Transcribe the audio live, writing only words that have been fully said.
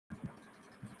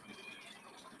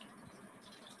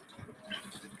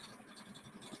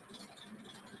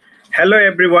Hello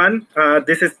everyone,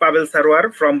 this is Pavel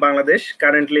Sarwar from Bangladesh,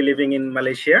 currently living in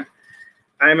Malaysia.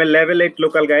 I am a level 8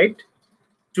 local guide.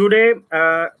 Today,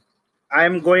 I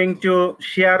am going to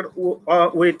share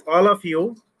with all of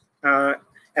you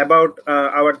about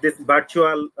our this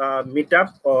virtual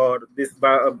meetup or this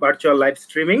virtual live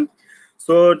streaming.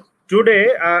 So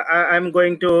today, I am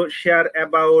going to share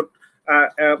about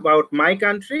my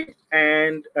country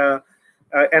and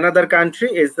another country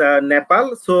is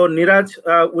Nepal. So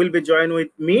Niraj will be joined with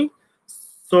me.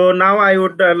 So now I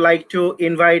would like to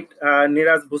invite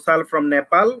Niraj Bhusal from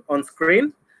Nepal on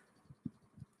screen.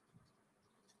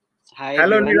 Hi,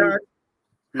 Hello, everyone. Niraj.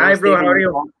 Hi, bro. How are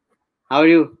you? How are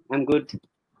you? I'm good.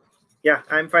 Yeah,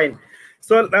 I'm fine.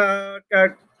 So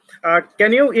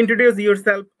can you introduce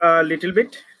yourself a little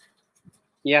bit?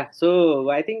 Yeah, so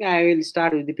I think I will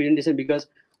start with the presentation because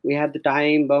we have the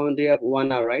time boundary of 1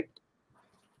 hour, right?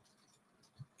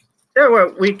 Yeah,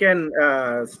 well, we can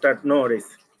start. No worries.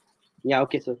 Yeah,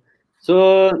 okay.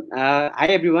 Hi,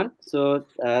 everyone.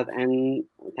 And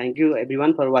thank you,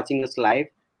 everyone, for watching us live.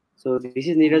 So, this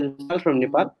is Neeraj Bhusal from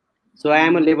Nepal. So, I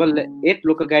am a level 8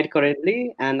 local guide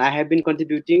currently, and I have been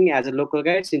contributing as a local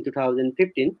guide since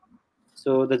 2015.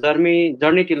 So the journey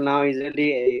till now is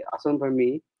really awesome for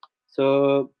me.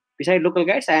 So beside local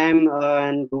guides, I am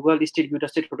an Google Street View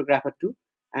trusted photographer too,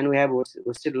 and we have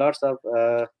hosted lots of.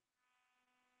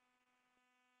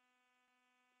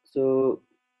 So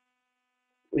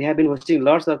we have been hosting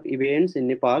lots of events in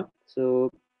Nepal. So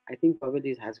I think probably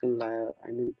this has been.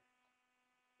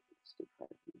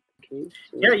 Okay.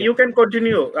 So, Yeah, you can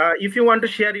continue. If you want to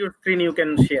share your screen, you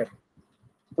can share.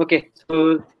 Okay,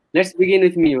 so let's begin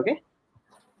with me. Okay,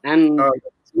 and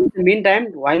in the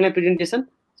meantime, while my presentation,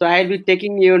 so I'll be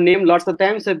taking your name lots of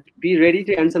times. So be ready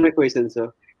to answer my questions.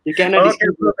 So you cannot. Okay,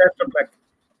 so best of luck.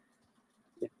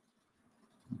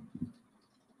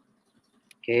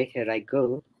 Okay, here I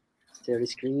go. Share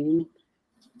screen.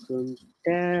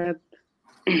 Tab.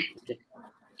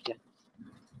 Okay.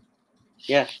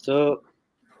 Yeah. So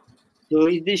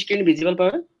is the screen visible,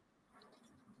 Pavel?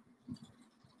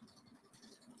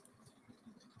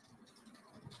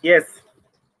 Yes.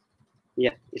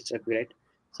 Yeah, it's okay, right?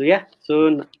 So yeah.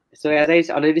 So as I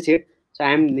already said, so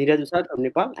I am Neeraj Usad from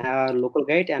Nepal, a local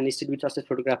guide and street trusted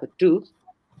photographer too.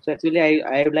 So actually,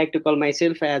 I would like to call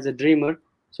myself as a dreamer.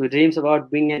 So dreams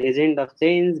about being an agent of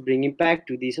change, bring impact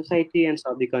to the society and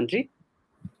serve the country.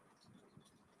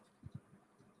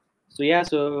 So yeah,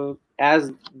 so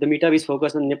as the meetup is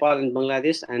focused on Nepal and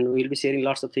Bangladesh, and we'll be sharing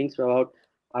lots of things about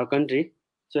our country.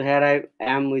 So here I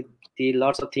am with the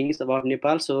lots of things about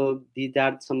Nepal. So these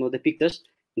are some of the pictures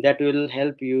that will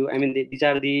help you. I mean, these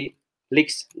are the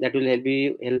links that will help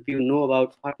you know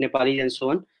about what Nepal is and so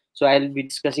on. So I'll be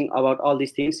discussing about all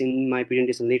these things in my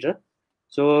presentation later.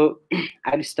 So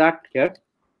I'll start here.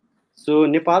 So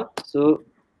Nepal. So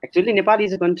actually, Nepal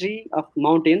is a country of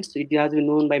mountains. It has been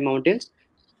known by mountains,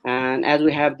 and as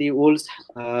we have the world's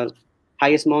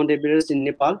highest Mount Everest in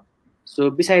Nepal. So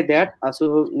beside that,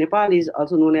 so Nepal is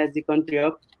also known as the country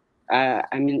of,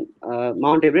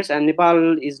 Mount Everest, and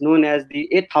Nepal is known as the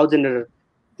 8,000er.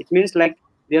 It means like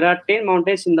there are 10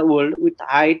 mountains in the world with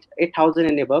height 8,000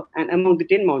 and above, and among the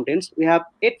 10 mountains, we have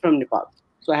 8 from Nepal.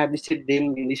 So I have listed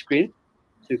them in the screen.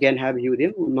 So you can have view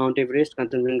them: Mount Everest,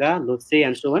 Kanchenjunga, Lhotse,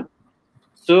 and so on.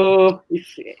 So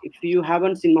if you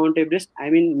haven't seen Mount Everest, I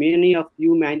mean many of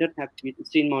you might not have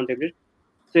seen Mount Everest.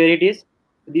 So here it is.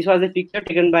 This was a picture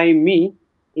taken by me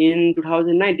in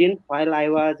 2019 while I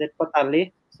was at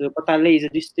Patale. So Patale is a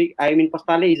district. I mean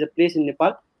Patale is a place in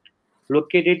Nepal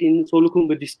located in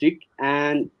Solukhumbu district,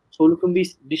 and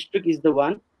Solukhumbu district is the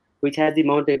one which has the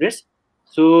Mount Everest.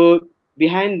 So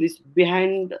behind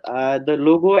the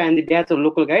logo and the badge of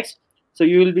local guides, so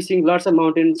you will be seeing lots of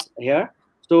mountains here.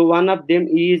 So one of them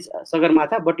is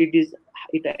Sagarmatha, but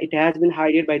it has been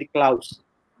hidden by the clouds.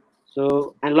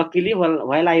 So and luckily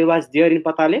while I was there in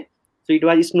Patale, so it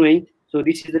was snowing. So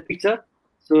this is the picture.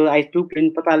 So I took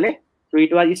in Patale. So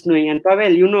it was snowing. And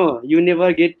Pavel, you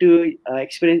never get to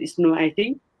experience snow. I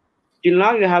think till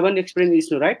now you haven't experienced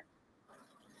snow, right?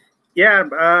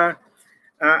 Yeah.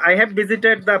 I have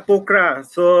visited the Pokhara.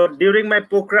 So during my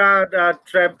Pokhara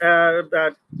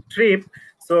trip,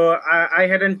 so I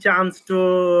had a chance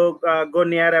to go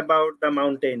near about the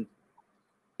mountain.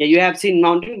 Yeah, you have seen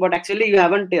mountain, but actually you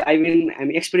haven't. I mean,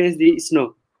 experienced the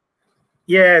snow.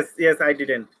 Yes, I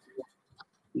didn't.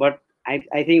 But I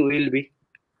think we will be.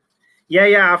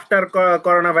 Yeah. After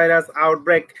coronavirus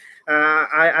outbreak,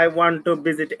 I want to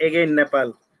visit again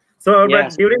Nepal. So, Yeah.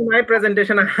 but during my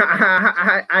presentation,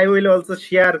 I will also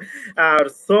share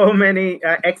so many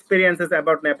experiences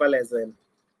about Nepal as well.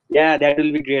 Yeah, that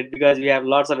will be great because we have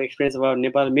lots of experience about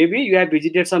Nepal. Maybe you have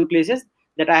visited some places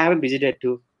that I haven't visited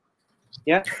too.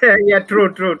 Yeah, Yeah,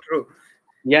 true, true, true.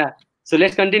 yeah. So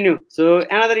let's continue. So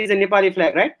another is the Nepali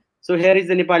flag, right? So here is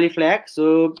the Nepali flag.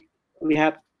 So we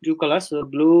have two colors, so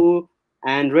blue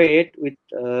and red with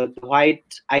the white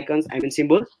icons, I mean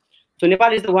symbols. So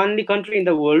Nepal is the only country in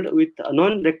the world with a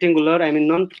non-rectangular, I mean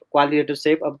non-qualitative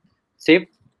shape of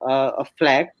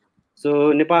flag.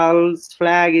 So Nepal's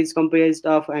flag is composed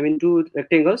of, I mean, two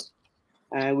rectangles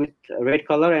with red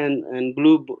color and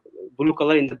blue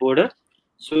color in the border.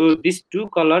 So these two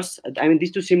colors, I mean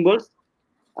these two symbols,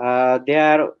 they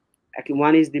are actually,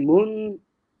 one is the moon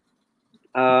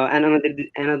and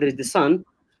another is the sun.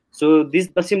 So this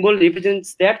the symbol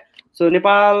represents that. So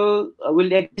Nepal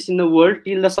will exist in the world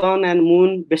till the sun and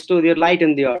moon bestow their light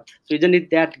on the earth. So isn't it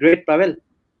that great, Pavel?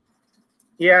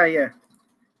 Yeah, yeah.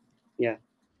 Yeah.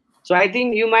 So I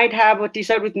think you might have a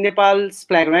T-shirt with Nepal's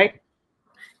flag, right?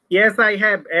 Yes, I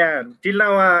have. Till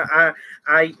now,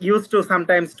 I used to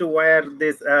sometimes to wear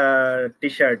this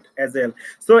T-shirt as well.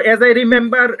 So as I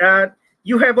remember,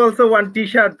 you have also one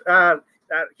T-shirt.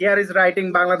 Here is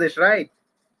writing Bangladesh, right?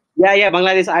 Yeah, yeah,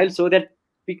 Bangladesh. I'll show that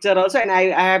picture also, and I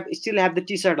have still have the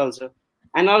T-shirt also,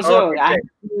 and also Okay,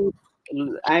 great.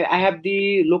 I have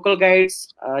the local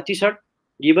guides T-shirt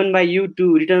given by you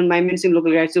to return my mainstream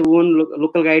local guides to own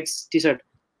local guides T-shirt.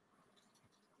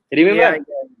 Yeah, Remember? yeah.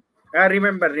 I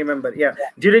remember. Yeah,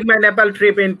 during my Nepal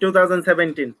trip in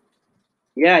 2017.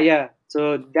 Yeah, yeah.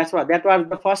 So that was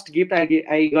the first gift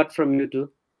I got from you too.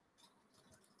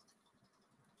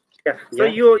 Yeah. So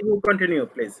Yeah. you continue,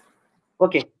 please.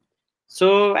 Okay.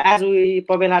 So as we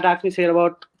Pavel had asked me say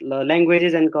about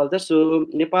languages and culture, so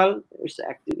Nepal is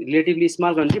relatively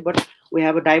small country, but we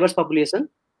have a diverse population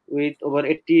with over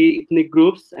 80 ethnic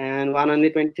groups and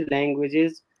 123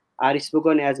 languages are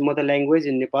spoken as mother language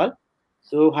in Nepal.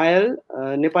 So while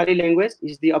Nepali language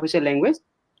is the official language,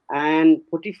 and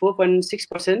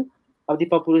 44.6% of the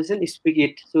population speak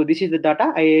it. So this is the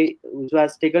data which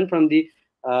was taken from the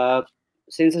uh,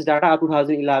 census data of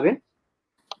 2011.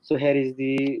 So here is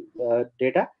the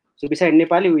data. So beside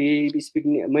Nepali, we speak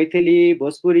Maithili,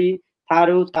 Bhojpuri,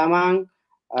 Tharu, Tamang,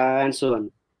 and so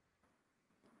on.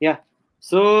 Yeah.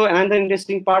 So another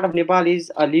interesting part of Nepal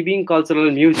is a living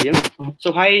cultural museum.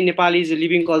 So why Nepal is a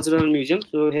living cultural museum?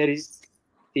 So here is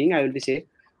thing I will be say.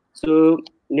 So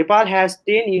Nepal has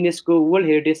 10 UNESCO World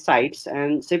Heritage Sites,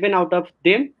 and 7 out of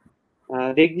them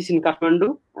they exist in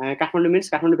Kathmandu. Kathmandu means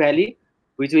Kathmandu Valley,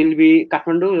 which will be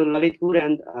Kathmandu, Lalitpur,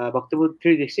 and Bhaktapur,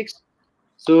 3 districts.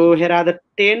 So here are the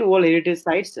 10 World Heritage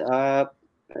Sites,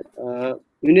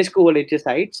 UNESCO World Heritage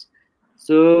Sites.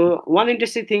 So one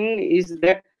interesting thing is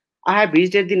that I have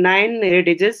visited the 9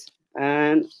 heritages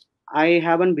and I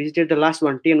haven't visited the last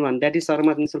one, 10 one, that is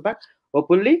Sarmat National Park.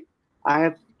 Hopefully, I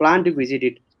have planned to visit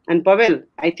it. And Pavel,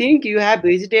 I think you have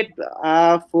visited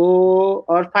 4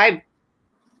 or 5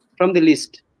 from the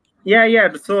list. Yeah,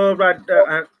 yeah. So, but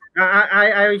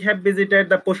I have visited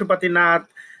the Pashupatinath,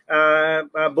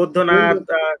 Buddhanath,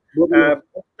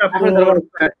 Bhaktapur,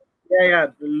 yeah, yeah,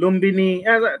 Lumbini,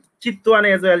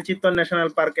 Chitwan as well, Chitwan National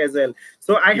Park as well.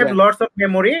 So I have Yeah. lots of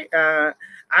memory.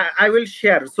 I will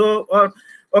share. So,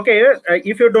 okay,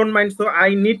 if you don't mind, so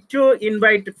I need to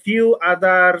invite few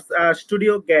other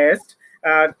studio guests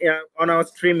on our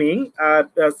streaming.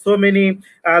 So many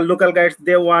local guides,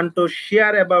 they want to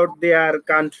share about their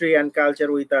country and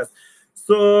culture with us.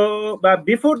 So, but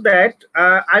before that,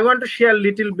 I want to share a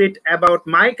little bit about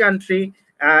my country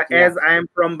Yeah. as I am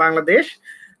from Bangladesh.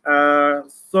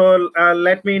 So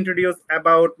let me introduce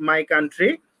about my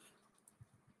country.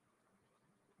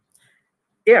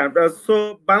 Yeah,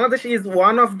 so Bangladesh is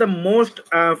one of the most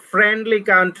friendly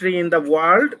country in the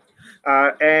world,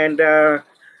 and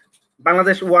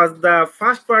Bangladesh was the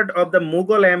first part of the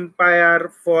Mughal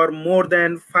Empire for more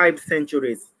than 5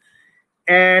 centuries.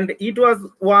 And it was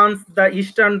once the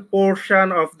eastern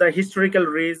portion of the historical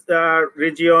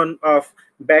region of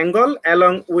Bengal,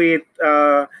 along with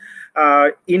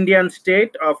Indian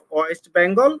state of West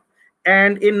Bengal.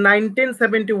 And in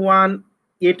 1971,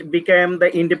 it became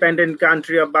the independent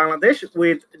country of Bangladesh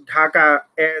with Dhaka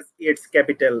as its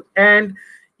capital. And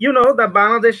you know, the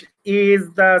Bangladesh is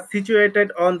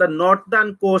situated on the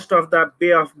northern coast of the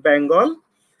Bay of Bengal,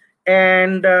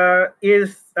 and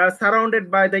is surrounded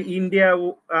by the India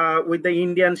with the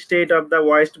Indian state of the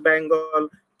West Bengal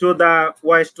to the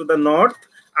west, to the north,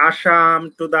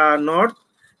 Assam to the north,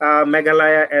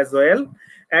 Meghalaya as well.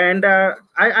 And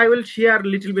I will share a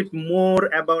little bit more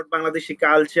about Bangladeshi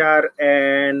culture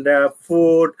and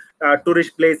food,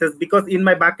 tourist places, because in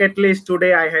my bucket list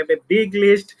today I have a big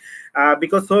list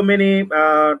because so many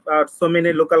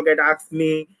local guide ask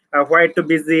me where to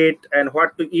visit, and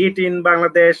what to eat in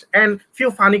Bangladesh, and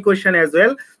few funny questions as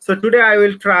well. So today I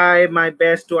will try my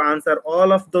best to answer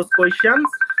all of those questions.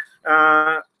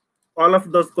 Uh,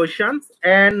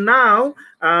 and now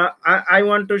I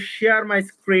want to share my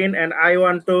screen, and I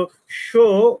want to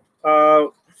show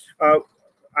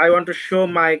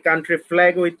my country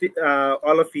flag with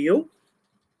all of you.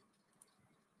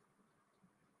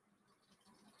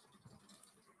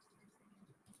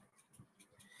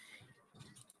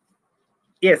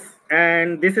 Yes,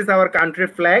 and this is our country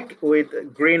flag with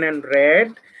green and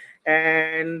red,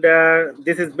 and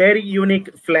this is very unique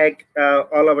flag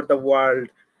all over the world.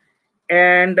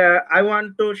 And I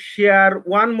want to share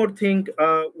one more thing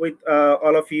with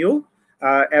all of you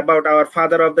about our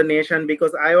father of the nation,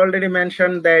 because I already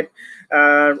mentioned that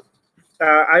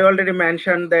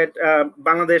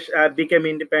Bangladesh became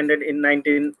independent in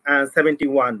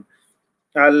 1971.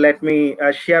 Let me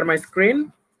share my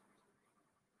screen.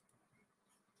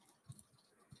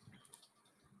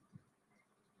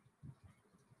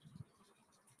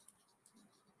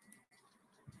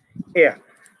 Yeah.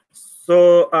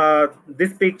 So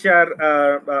this picture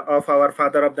of our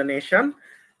father of the nation.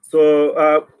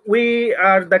 So we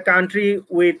are the country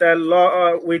with a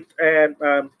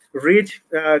rich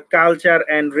culture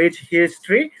and rich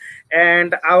history,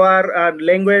 and our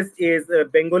language is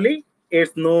Bengali.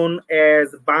 It's known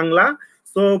as Bangla.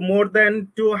 So more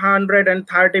than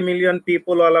 230 million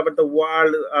people all over the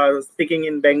world are speaking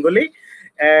in Bengali,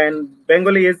 and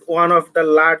Bengali is one of the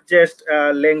largest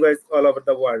language all over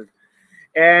the world.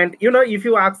 And if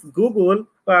you ask Google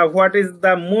what is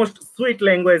the most sweet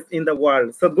language in the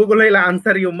world, so Google will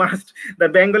answer you must the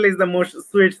Bengali is the most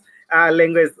sweet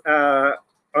language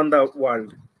on the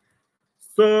world.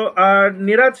 So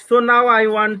Niraj, so now I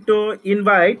want to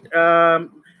invite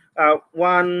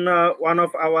one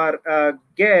of our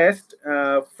guests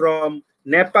from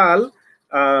Nepal.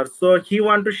 So he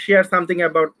want to share something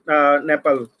about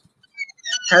Nepal.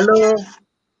 Hello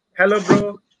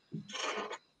bro.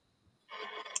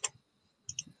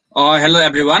 Hello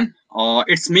everyone.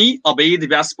 It's me, Abhay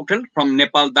Divyas Pokhel from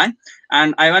Nepal, Dang,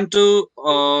 and I want to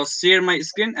share my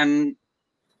screen and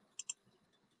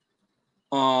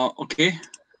okay.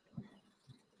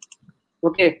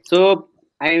 Okay, so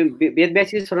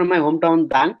Vedbas is from my hometown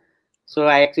Dang. So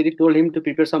I actually told him to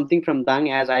prepare something from Dang,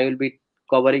 as I will be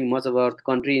covering much about the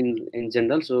country in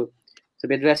general. So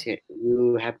Vedbas,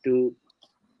 you have to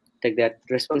take that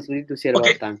responsibility to share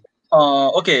Okay. about Dang.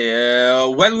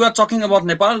 While we are talking about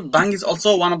Nepal, Dang is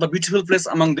also one of the beautiful places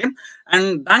among them.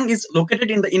 And Dang is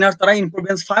located in the inner Tarai in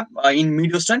Province 5 in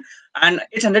Mid-Eastern and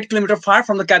 800 kilometers far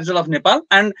from the capital of Nepal.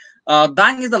 And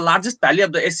Dang is the largest valley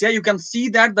of the Asia. You can see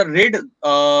that the red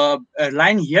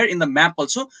line here in the map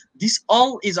also. This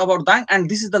all is about Dang, and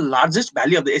this is the largest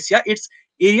valley of the Asia. Its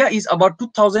area is about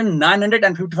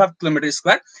 2,955 kilometers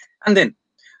square. And then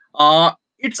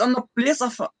it's the place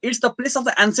of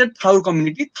the ancient Tharu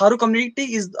community. Tharu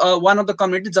community is one of the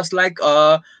communities just like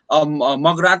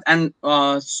Magrat and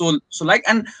so like,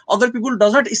 and other people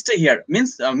does not stay here.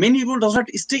 Means many people does not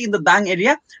stay in the Dang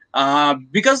area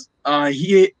because there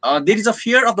is a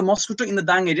fear of the mosquito in the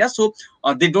Dang area, so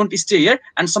they don't stay here.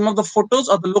 And some of the photos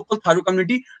of the local Tharu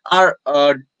community are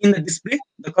in the display.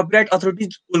 The copyright authority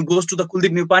will goes to the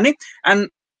Kuldeep Nupani,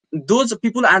 and those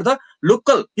people are the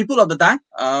local people of the Dang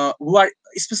who are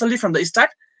especially from the start.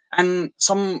 And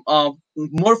some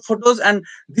more photos, and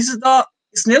this is the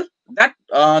snail that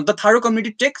the Tharo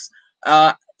community takes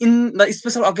in the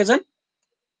special occasion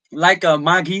like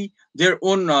Maghi, their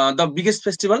own the biggest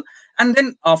festival. And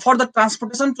then for the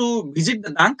transportation to visit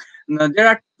the Dang, there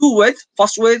are two ways.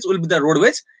 First ways will be the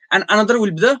roadways, and another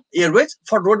will be the airways.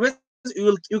 For roadways,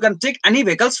 you can take any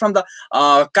vehicles from the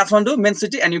Kathmandu main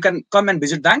city, and you can come and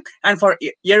visit Dang. And for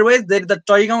airways, there is the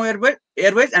Toigaon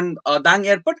airways and Dang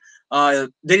airport.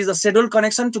 There is a scheduled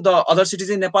connection to the other cities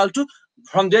in Nepal too.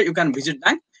 From there, you can visit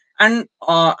Dang. And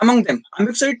among them,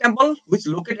 Ambikshari temple, which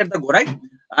located at the Gorai,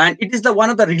 and it is the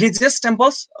one of the religious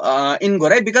temples in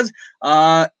Gorai, because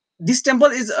this temple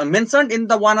is mentioned in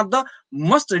the one of the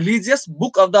most religious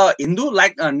book of the Hindu,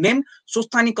 like named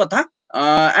Sostani Katha.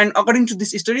 And according to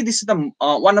this story, this is the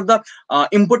one of the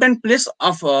important place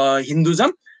of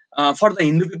Hinduism for the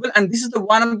Hindu people, and this is the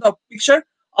one of the picture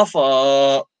of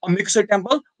Ambikshari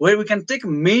temple, where we can take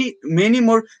many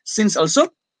more scenes also.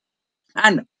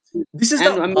 And this is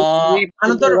the And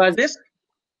another was place.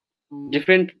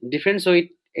 different. So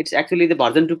it's actually the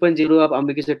version 2.0 of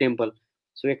Ambikeshwar temple.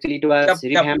 So actually it was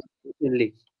Yep, yep, revamped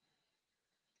recently.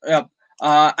 yep.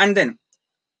 And then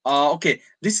Okay,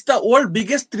 this is the world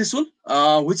biggest Trisul,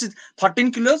 which is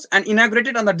 13 kilos and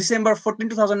inaugurated on the December 14,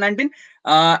 2019.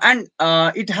 And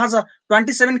it has a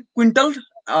 27 quintal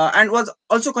and was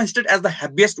also considered as the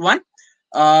heaviest one.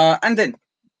 And then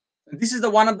this is the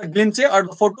one of the glimpse or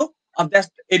the photo of that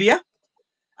area.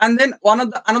 And then one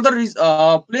of the another is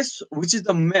place which is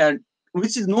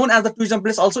known as the tourism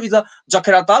place also is a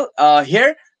Jakhiratal.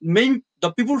 Here main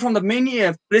the people from the many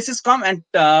places come and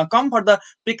come for the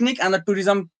picnic and the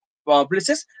tourism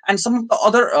places, and some of the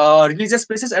other religious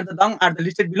places at the Dang are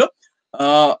listed below.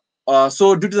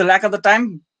 So due to the lack of the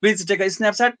time, please take a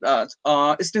snapshot,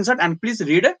 screenshot, and please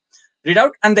read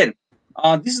out. And then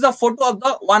this is the photo of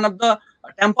the one of the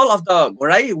temple of the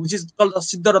Gorai, which is called the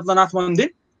Siddharatanath Mandir.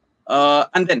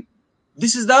 And then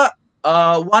this is the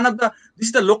one of the this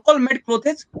is the local made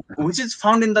clothes which is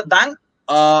found in the Dang,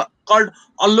 called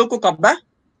Alloko Kabba.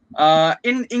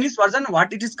 In English version,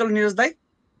 what it is called, Neeraj Dai?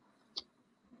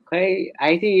 Okay,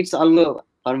 I think it's Allo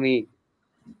for me.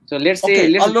 So let's say Okay,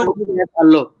 let's Allo. consider it as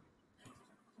Allo.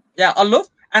 Yeah, Allo.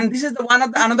 And this is the one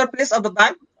of the another place of the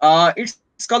Dang.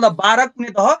 It's called the Bara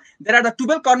Kune Daha. There are the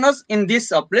 12 corners in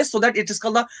this place, so that it is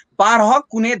called the Bara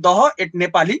Kune Daha at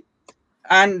Nepali.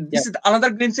 And Yeah. this is another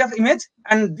glimpse of image.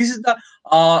 And this is the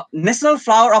national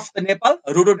flower of the Nepal,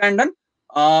 rhododendron,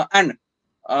 and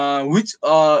which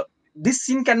this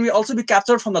scene can be also be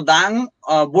captured from the Dang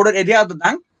border area of the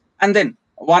Dang. And then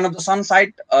one of the sun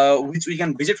site which we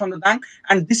can visit from the Dang.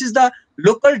 And this is the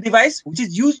local device which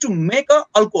is used to make a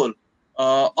alcohol,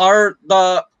 or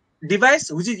the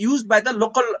device which is used by the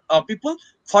local people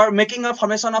for making a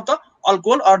formation of the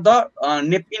alcohol, or the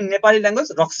in Nepali language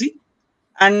roxy.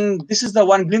 And this is the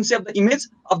one glimpse of the image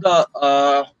of the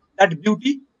that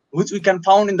beauty which we can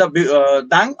found in the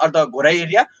Dang or the Gorai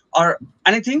area or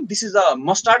anything. This is a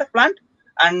mustard plant,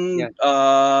 Yeah. and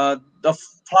the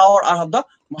flower are of the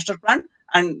mustard plant,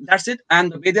 and that's it.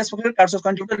 And the Vedas Poker also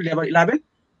contributed level 11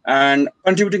 and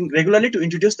contributing regularly to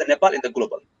introduce the Nepal in the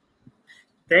global.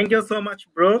 Thank you so much,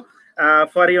 bro,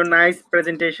 for your nice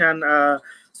presentation.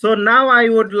 So now I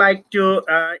would like to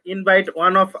invite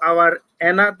one of our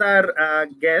another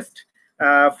guest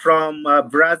from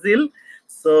Brazil.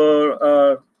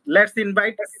 So let's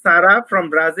invite Sarah from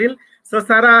Brazil. So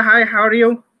Sarah, hi, how are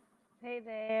you? Hey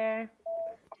there.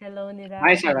 Hello, Hi,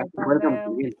 Niraj. Sarah. Hello, Welcome.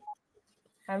 Pavel.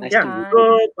 I'm Nice to Yeah. meet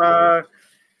you. fine.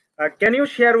 So can you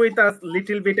share with us a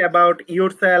little bit about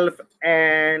yourself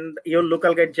and your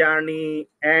local guide journey,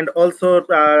 and also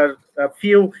a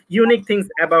few unique things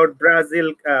about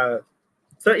Brazil?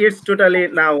 So it's totally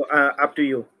now up to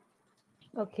you.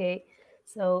 Okay.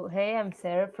 So, hey, I'm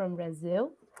Sarah from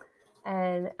Brazil,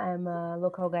 and I'm a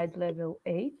local guide level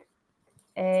 8.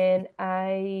 And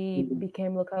I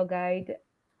became local guide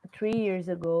 3 years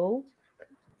ago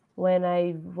when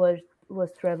I was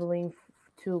traveling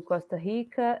to Costa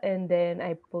Rica, and then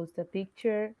I post a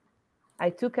picture. I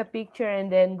took a picture, and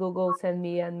then Google sent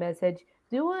me a message.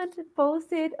 Do you want to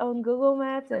post it on Google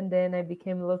Maps? And then I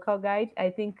became local guide. I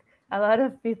think a lot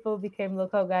of people became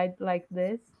local guide like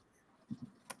this.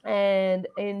 And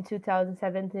in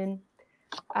 2017,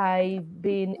 I've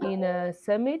been in a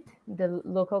summit, the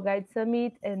local guide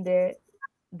summit, and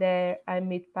there I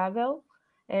meet Pavel,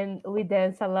 and we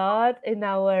dance a lot in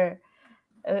our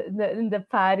in the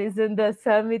parties, in the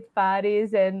summit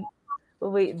parties, and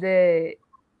we the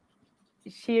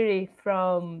Shiri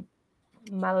from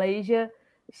Malaysia,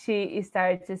 she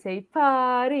started to say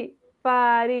party,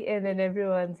 party, and then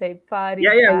everyone say party,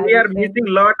 Yeah, yeah, we party, are and missing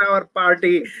lot our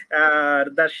party.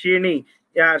 The Shini,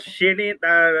 yeah, Shini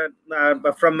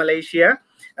from Malaysia.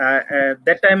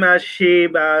 That time she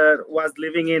was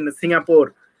living in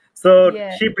Singapore, so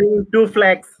yeah, she bring two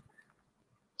flags.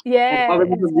 And yeah,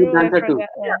 probably and a good everywhere dancer too. forgot.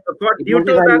 Yeah, Yeah, so for It due must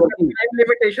be to while the working. time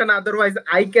limitation, otherwise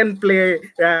I can play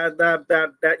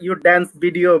the your dance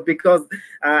video, because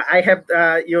I have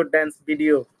your dance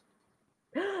video.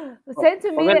 send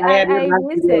to me. Pavel, I have your I last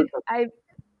miss video it. also.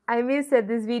 I missed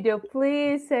this video.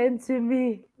 Please send to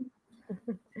me.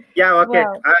 Yeah, okay.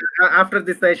 Well, After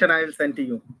this session, I will send to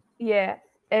you. yeah,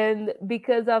 and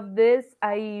because of this,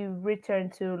 I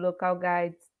returned to local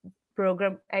guides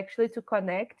program actually to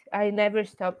connect. I never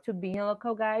stopped to being a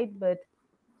local guide, but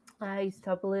I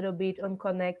stopped a little bit on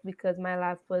connect because my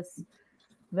life was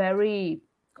very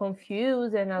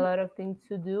confused and a lot of things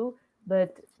to do.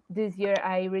 But this year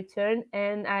I returned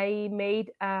and I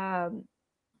made a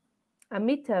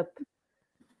meetup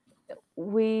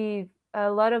with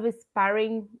a lot of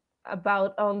sparring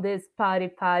about on this party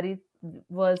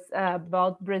was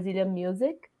about Brazilian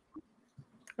music.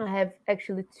 I have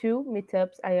actually two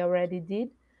meetups I already did.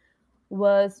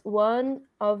 was one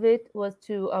of it was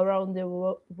to around the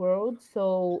world.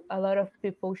 So a lot of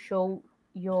people show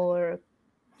your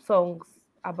songs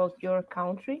about your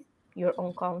country, your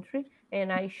own country,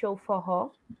 and I show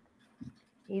forró.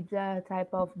 It's a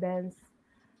type of dance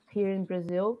here in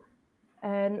Brazil,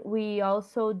 and we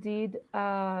also did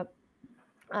uh,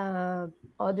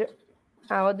 other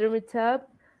other meetup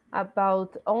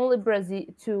about only Brazil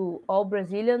to all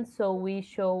Brazilians. So we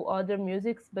show other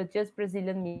musics, but just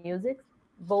Brazilian musics.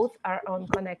 Both are on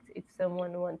Connect. If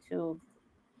someone want to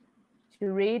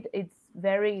read, it's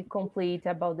very complete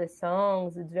about the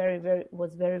songs. It's very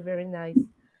was very nice.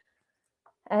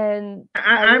 And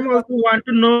I will I'm talk. also want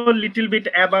to know a little bit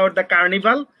about the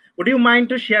carnival. Would you mind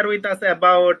to share with us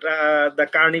about the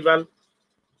carnival?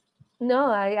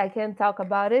 No, I can talk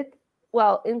about it.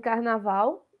 Well, in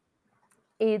Carnaval,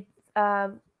 it's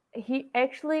he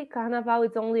actually Carnaval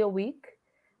is only a week,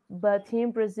 but here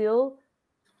in Brazil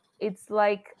it's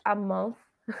like a month.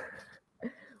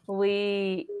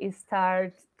 We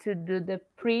start to do the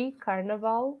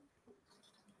pre-carnival,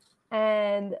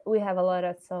 and we have a lot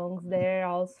of songs there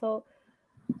also,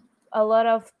 a lot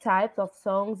of types of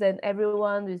songs, and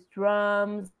everyone with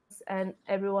drums, and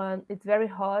everyone, it's very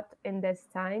hot in this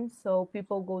time, so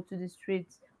people go to the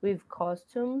streets with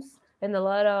costumes and a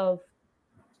lot of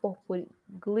with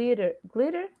glitter,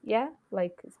 yeah,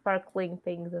 like sparkling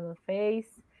things on the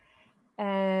face.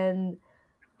 And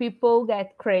people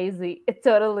get crazy, it's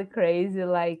totally crazy,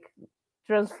 like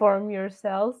transform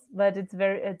yourselves. But it's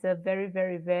a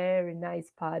very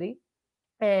nice party.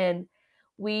 And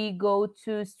we go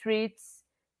to streets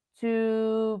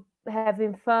to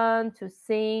having fun, to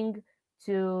sing,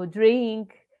 to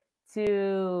drink,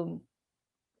 to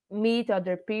meet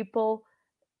other people.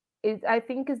 I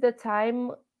think is the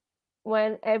time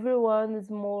when everyone is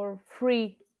more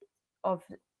free of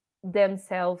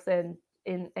themselves and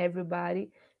in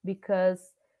everybody, because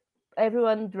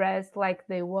everyone dressed like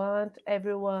they want.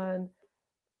 Everyone,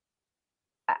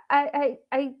 I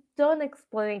don't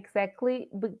explain exactly,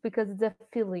 because it's a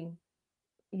feeling,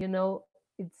 you know.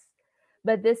 It's,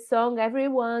 but this song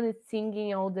everyone is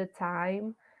singing all the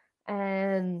time,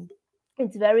 and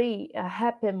it's very a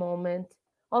happy moment.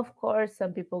 Of course,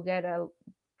 some people get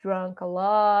drunk a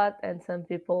lot, and some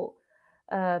people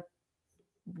uh,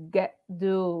 get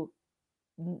do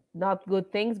not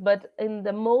good things, but in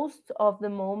the most of the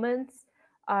moments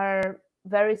are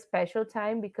very special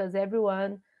time, because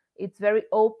everyone, it's very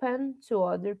open to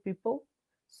other people.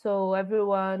 So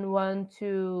everyone want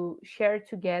to share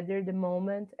together the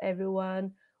moment,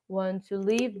 everyone want to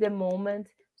live the moment.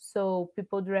 So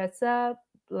people dress up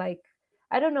like,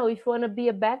 I don't know, if you want to be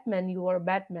a Batman, you are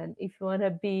Batman. If you want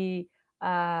to be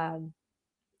um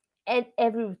and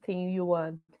everything you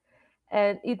want.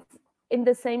 And it's in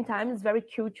the same time it's very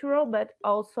cultural, but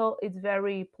also it's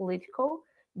very political,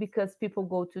 because people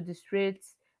go to the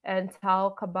streets and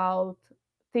talk about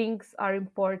things are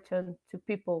important to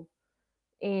people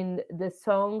in the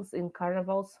songs, in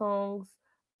carnival songs,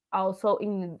 also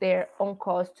in their own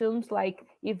costumes. Like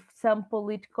if some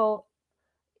political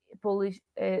polish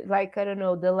like, I don't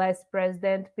know, the last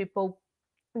president, people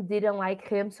didn't like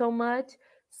him so much,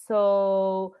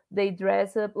 so they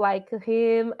dress up like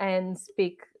him and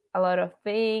speak a lot of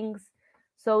things.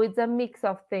 So it's a mix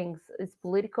of things. It's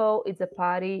political, it's a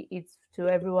party, it's to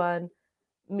everyone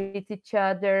meet each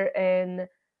other and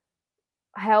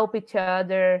help each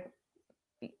other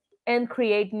and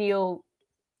create new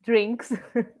drinks.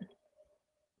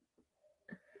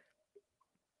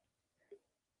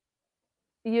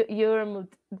 You're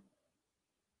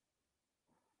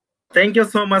Thank you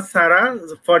so much, Sarah,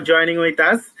 for joining with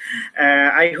us.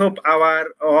 I hope our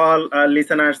all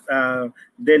listeners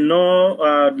they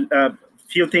know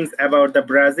few things about the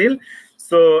Brazil.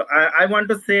 So I want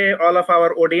to say all of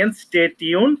our audience, stay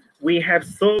tuned. We have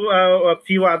a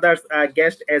few others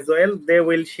guests as well. They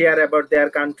will share about their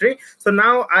country. So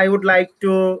now I would like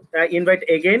to invite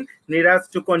again Niraj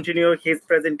to continue his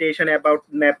presentation about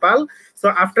Nepal. So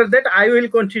after that, I will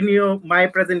continue my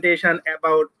presentation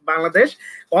about Bangladesh.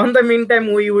 On the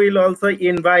meantime, we will also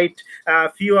invite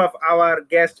a few of our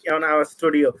guests on our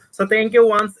studio. So thank you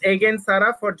once again,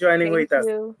 Sarah, for joining Thank with us.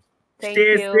 you. Thank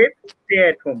Stay you. safe, stay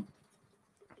at home.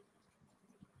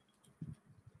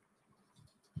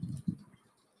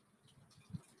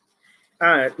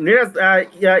 Niraj,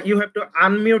 yeah, you have to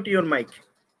unmute your mic.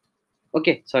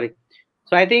 Okay, sorry.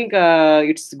 So I think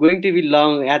it's going to be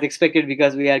long as expected,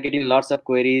 because we are getting lots of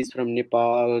queries from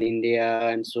Nepal, India,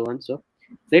 and so on. So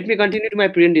let me continue to my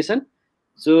presentation.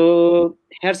 So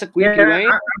here's a quick Yeah,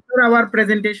 reminder. after our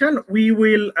presentation, we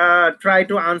will try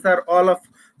to answer all of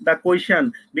the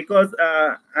question, because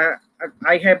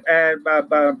I have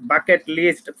a bucket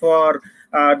list for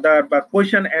the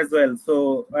question as well.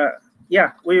 So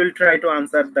yeah, we will try to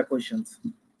answer the questions.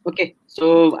 Okay,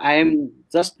 so I am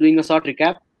just doing a short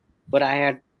recap what I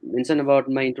had mentioned about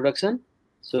my introduction.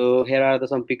 So here are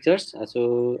some pictures.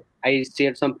 So I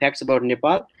shared some facts about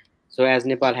Nepal. So as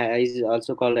Nepal is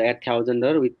also called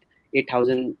 8,000er with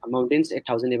 8,000 mountains,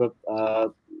 8,000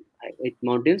 above 8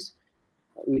 mountains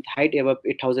with height above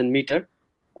 8,000 meter.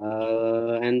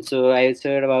 And so I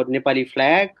said about Nepali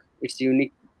flag, its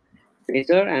unique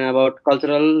nature, and about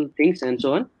cultural things and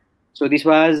so on. So this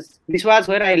was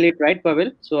where I lived, right,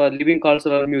 Pavel? So a living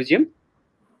cultural museum.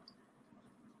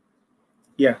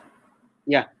 Yeah.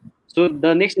 Yeah. So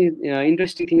the next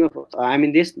interesting thing of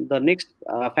the next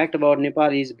fact about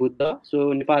Nepal is Buddha.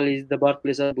 So Nepal is the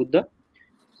birthplace of Buddha.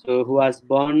 So who was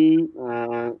born?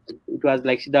 It was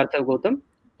like Siddhartha Gautam,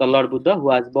 the Lord Buddha, who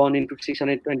was born in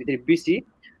 623 BC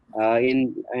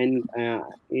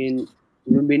in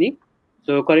Lumbini.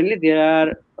 So currently there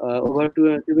are over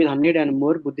 1,200 and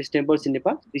more Buddhist temples in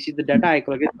Nepal. This is the data I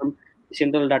collected from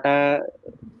central data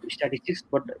statistics,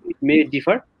 but it may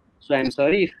differ. So I'm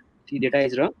sorry if the data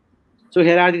is wrong. So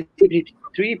here are the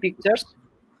three pictures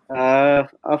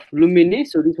of Lumbini.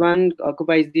 So this one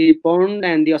occupies the pond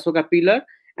and the Asoka pillar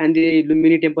and the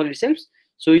Lumbini temple itself.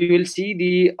 So you will see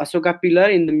the Asoka pillar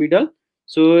in the middle.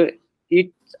 So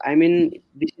it,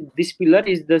 this pillar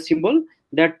is the symbol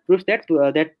that proves that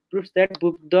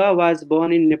Buddha was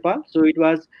born in Nepal. So it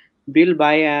was built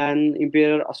by an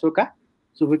Emperor Asoka.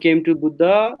 So who came to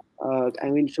Buddha? So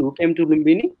who came to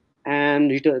Lumbini and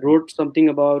he wrote something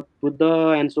about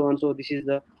Buddha and so on. So this is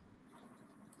the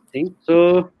thing.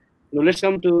 So now let's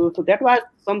come to, so that was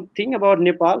something about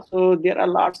Nepal. So there are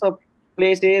lots of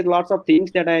places, lots of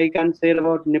things that I can say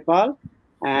about Nepal,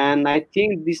 and I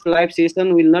think this live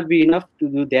session will not be enough to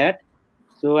do that.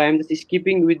 So I am just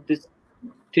skipping with this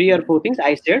 3 or 4 things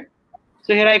I said.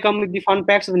 So here I come with the fun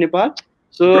facts of Nepal. Bro,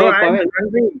 So I'm Pavel,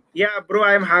 hungry. Yeah, bro,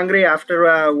 I'm hungry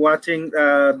after watching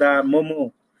the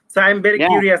Momo. So I'm very yeah,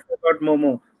 curious about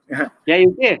Momo. yeah,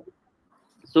 you okay.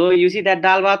 So you see that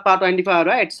Dal Bhat Pav 24 hour,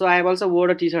 right? So I have also wore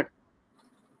a T-shirt.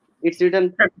 It's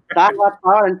written Dal Bhat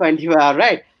Pav and 24 hour,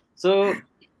 right? So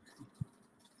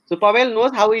Pavel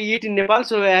knows how we eat in Nepal.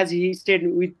 So as he stayed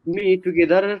with me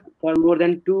together for more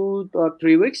than 2 or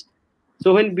 3 weeks.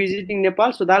 So when visiting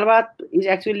Nepal, so dal bhat is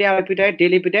actually our appetite,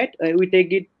 daily appetite. We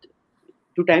take it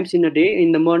 2 times in a day,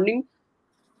 in the morning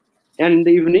and in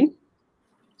the evening.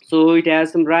 So it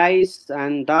has some rice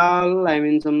and dal.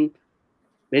 Some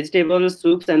vegetables,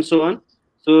 soups, and so on.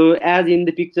 So as in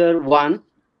the picture one.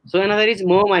 So another is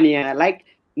momo mania. Like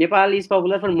Nepal is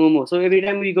popular for momo. So every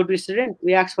time we go to restaurant,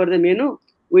 we ask for the menu.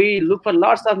 We look for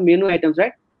lots of menu items,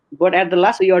 right? But at the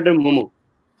last, we order momo.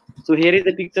 So here is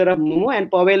the picture of momo, and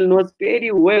Pavel knows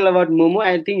very well about momo.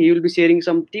 I think he will be sharing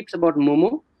some tips about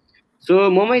momo. So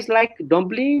momo is like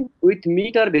dumpling with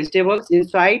meat or vegetables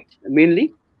inside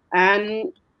mainly,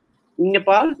 and in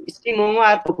Nepal, steam momo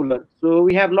are popular. So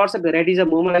we have lots of varieties of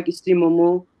momo like steam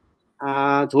momo,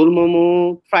 jhol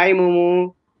momo, fry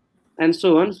momo, and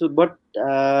so on. So, but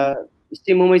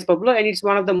steam momo is popular and it's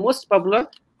one of the most popular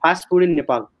fast food in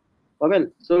Nepal. Pavel,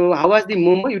 so how was the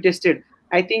momo you tasted?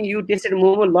 I think you tasted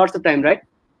momo lots of time, right?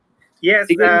 Yes.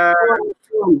 Chicken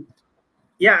momo.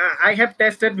 Yeah, I have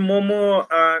tested Momo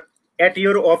at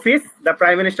your office, the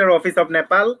Prime Minister office of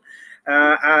Nepal.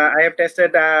 I have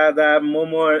tested the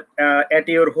Momo at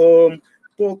your home,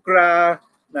 Pokhara,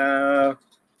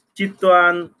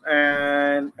 Chitwan,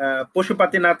 and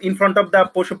Pashupatinath, in front of the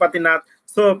Pashupatinath.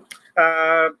 So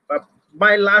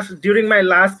during my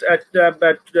last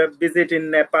visit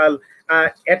in Nepal,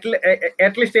 at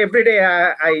least every day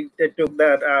I took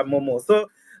that Momo. So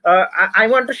I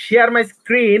want to share my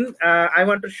screen. I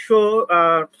want to show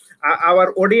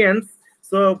our audience.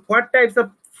 So what types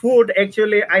of food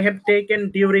actually I have taken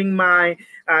during my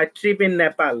trip in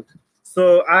Nepal.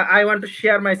 So I want to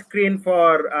share my screen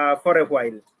for a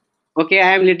while. Okay,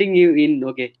 I am letting you in.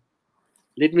 Okay,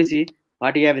 let me see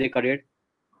what you have recorded.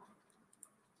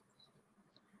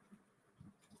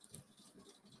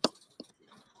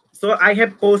 So I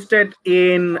have posted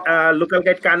in Local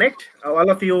Guide Connect. All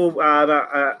of you,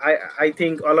 I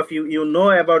think all of you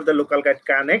know about the Local Guide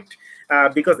Connect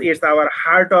because it's our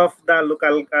heart of the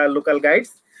local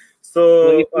guides. So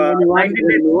So if anyone 19 will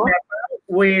days in know, Nepal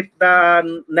with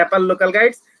the Nepal local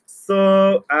guides.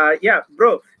 So yeah,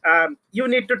 bro, you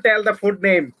need to tell the food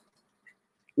name.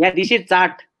 yeah, this is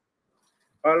chaat.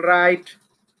 All right.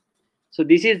 So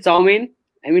this is chow mein.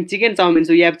 Chicken chow mein.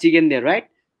 So you have chicken there, right?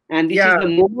 And this is Yeah. the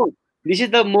momo. This is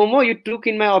the momo you took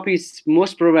in my office,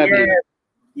 most probably.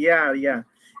 Yeah. Yeah.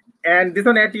 And this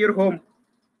one at your home.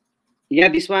 Yeah,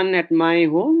 this one at my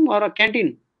home or a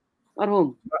canteen or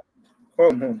home.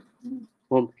 Home.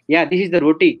 Home. Yeah, this is the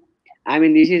roti. I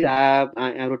mean, this is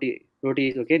roti. Roti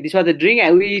is okay. This was the drink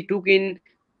we took in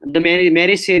the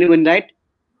marriage ceremony, right?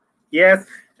 Yes,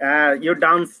 you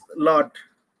dance a lot.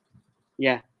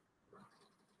 Yeah.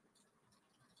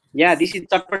 Yeah, this is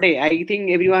chatpate. I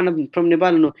think everyone from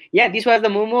Nepal know. Yeah, this was the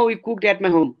momo we cooked at my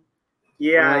home.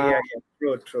 Yeah.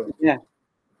 True. Yeah,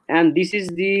 and this is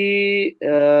the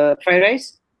fried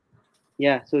rice.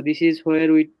 Yeah, so this is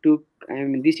where we took. I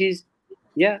mean, this is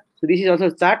yeah. So this is also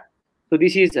chaat. So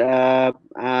this is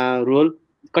roll,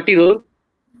 kati roll.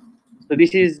 So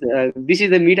this is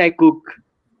the meat I cook.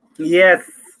 Yes.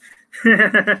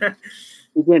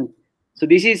 Again. So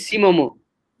this is si momo,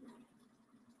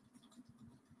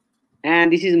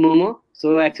 and this is momo.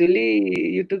 So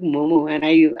actually, you took momo, and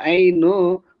I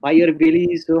know why your belly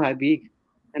is so big,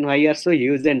 and why you are so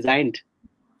huge and giant,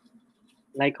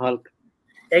 like Hulk.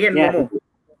 Again, Yeah, Momo.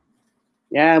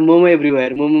 yeah, momo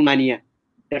everywhere, momo mania.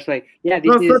 That's why. Yeah,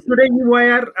 this So is. today you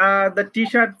wear the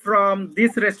T-shirt from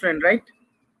this restaurant, right?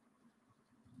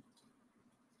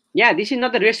 Yeah, this is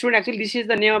not the restaurant. Actually, this is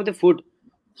the name of the food.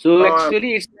 So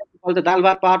actually, it's called the dal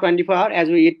bhat power 24 hour as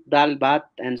we eat dal bhat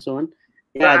and so on. So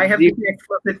Yeah, I have this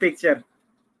explicit picture.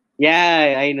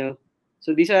 yeah, I know.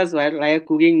 So this was while I was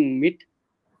cooking meat.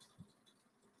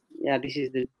 Yeah, this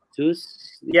is the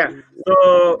juice. Yeah.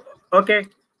 So okay,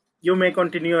 you may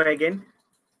continue again.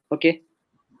 Okay.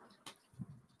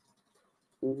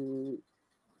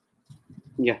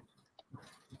 Yeah.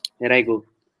 Here I go.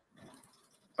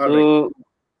 All So right.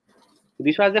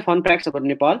 this was the fun facts about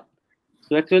Nepal.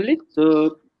 So actually,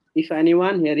 so if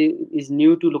anyone here is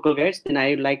new to local guides, then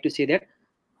I would like to say that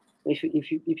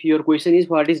if your question is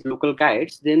what is local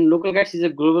guides, then local guides is a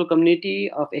global community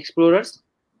of explorers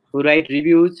who write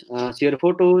reviews, share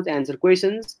photos, answer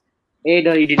questions, aid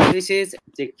or edit places,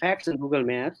 check facts on Google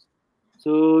Maps.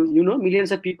 So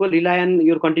millions of people rely on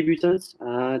your contributions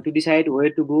to decide where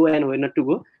to go and where not to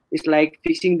go. It's like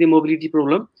fixing the mobility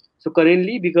problem. So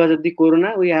currently, because of the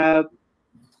corona, we have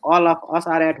all of us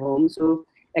are at home. So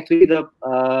actually, the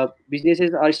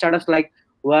businesses or startups like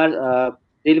who are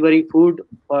delivering food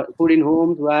in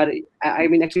homes, who are I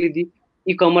mean actually the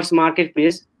e-commerce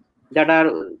marketplace that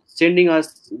are sending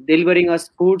us delivering us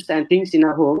foods and things in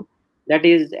our home. That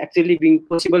is actually being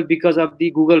possible because of the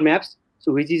Google Maps.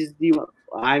 So which is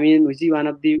one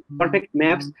of the perfect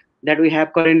maps that we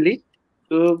have currently.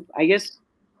 So I guess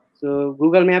so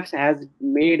Google Maps has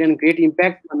made a great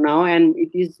impact for now, and it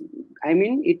is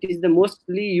the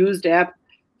mostly used app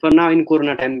for now in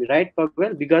Corona time, right,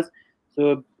 Pavel? Because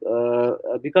of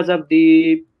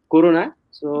the Corona,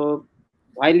 so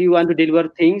while you want to deliver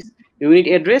things, you need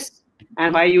address,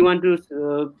 and while you want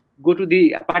to go to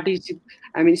the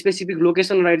specific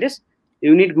location or address,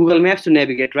 you need Google Maps to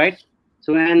navigate, right?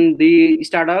 So and the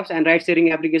startups and ride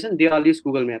sharing applications, they all use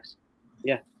Google Maps.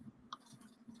 Yeah.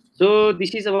 So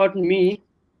this is about me.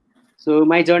 So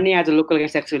my journey as a local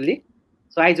guide actually.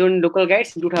 So I joined local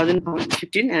guides in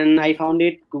 2015 and I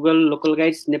founded Google Local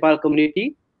Guides Nepal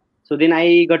community. So then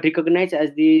I got recognized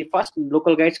as the first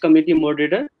local guides community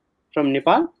moderator from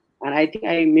Nepal, and I think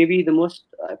I may be the most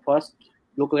first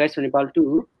local guides from Nepal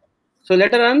too. So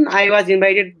later on, I was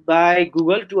invited by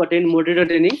Google to attend moderator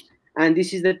training, and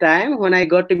this is the time when I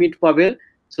got to meet Pavel.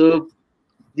 So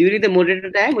during the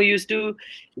moderator time, we used to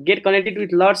get connected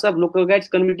with lots of local guides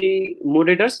community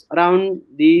moderators around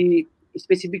the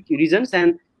specific regions.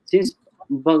 And since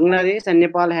Bangladesh and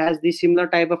Nepal has the similar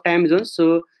type of time zones,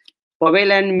 so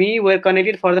Pavel and me were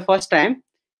connected for the first time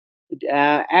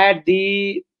at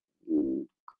the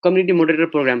community moderator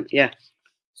program. Yeah.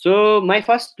 So my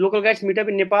first local guides meetup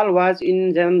in Nepal was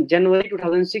in January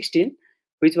 2016,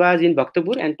 which was in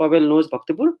Bhaktapur, and Pavel knows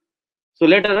Bhaktapur. So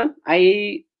later on,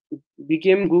 I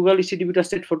became Google CCTV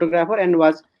trusted photographer and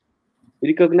was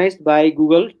recognized by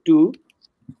Google too.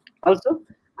 Also,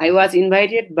 I was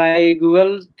invited by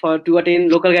Google to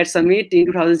attend Local Guide Summit in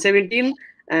 2017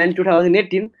 and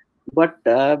 2018. But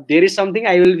there is something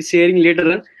I will be sharing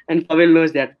later on, and Pavel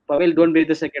knows that. Pavel, don't break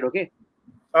the second, okay?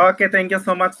 Okay, thank you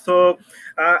so much. So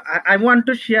I want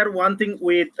to share one thing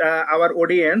with our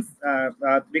audience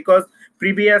because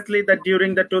previously that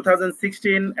during the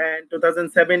 2016 and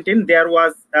 2017 there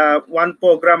was one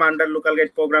program under local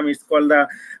guide program is called the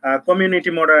community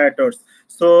moderators.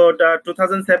 So the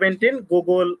 2017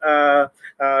 Google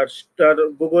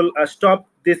stopped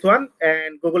this one,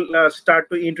 and Google start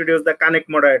to introduce the connect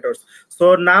moderators.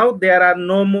 So now there are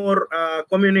no more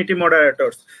community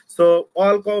moderators. So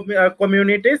all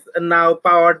communities are now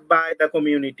powered by the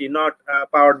community, not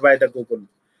powered by the Google.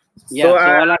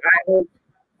 Yeah.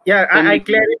 Yeah, Can I we?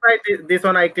 clarify this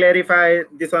one. I clarify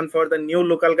this one for the new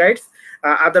local guides.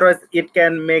 Otherwise, it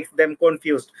can make them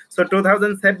confused. So Yeah,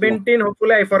 2017.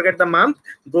 Hopefully, I forget the month.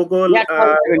 Google. yeah,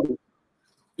 2017.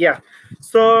 Yeah.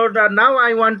 So now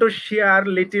I want to share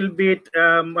little bit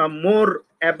more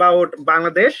about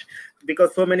Bangladesh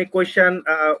because so many question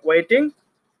waiting.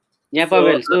 Yeah, So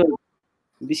Pavel. So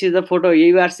this is the photo.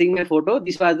 You are seeing my photo.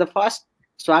 This was the first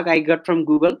swag I got from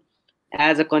Google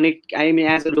as a connect. I mean,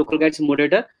 as a local guides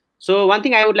moderator. So one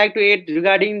thing I would like to add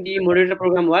regarding the moderator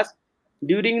program was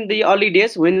during the early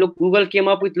days when Google came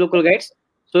up with local guides.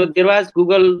 So there was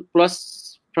Google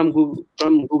Plus from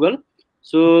Google.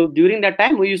 So during that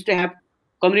time, we used to have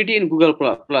community in Google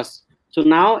Plus. So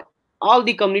now all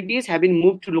the communities have been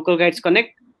moved to Local Guides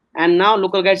Connect, and now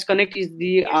Local Guides Connect is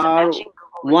the our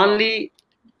only.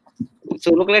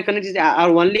 So Local Guides Connect is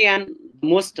our only and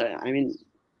most. I mean,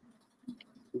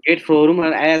 great forum.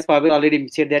 As Pavel already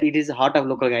said that it is heart of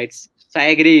local guides. So I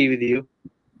agree with you.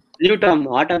 New term,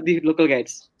 heart of the local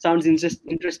guides. Sounds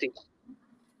interesting.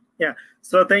 yeah,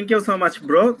 so thank you so much,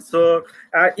 bro. So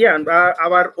yeah,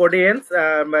 our audience,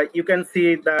 you can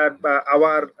see that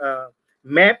our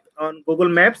map on Google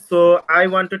Maps. So I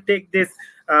want to take this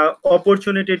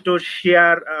opportunity to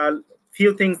share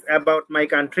few things about my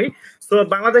country. So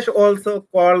Bangladesh also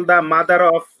called the mother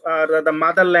of the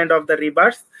motherland of the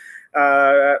rivers.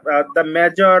 The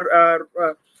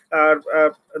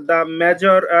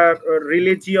major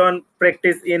religion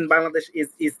practice in Bangladesh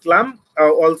is Islam.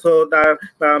 Also,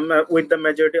 with the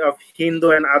majority of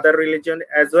Hindu and other religion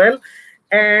as well.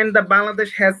 And the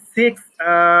Bangladesh has 6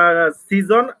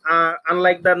 season,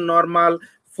 unlike the normal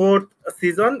 4th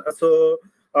season. So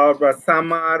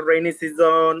summer, rainy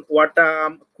season,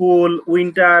 autumn, cool,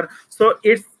 winter. So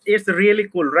it's really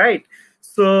cool, right?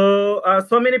 So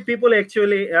so many people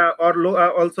actually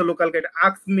also local guide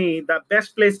ask me the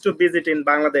best place to visit in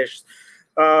Bangladesh.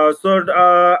 I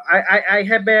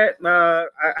have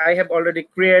I have already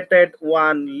created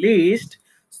one list.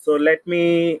 So let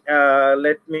me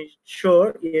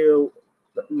show you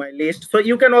my list. So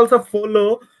you can also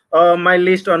follow my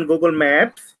list on Google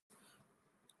Maps.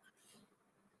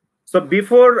 So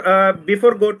before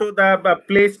go to the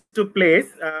place to place,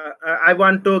 I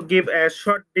want to give a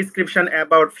short description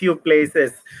about few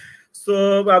places.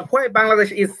 So why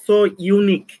Bangladesh is so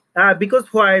unique?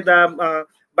 Because why the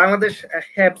Bangladesh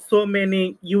have so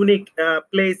many unique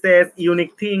places,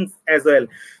 unique things as well.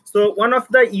 So one of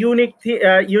the unique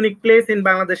place in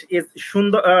Bangladesh is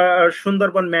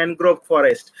Sundarban mangrove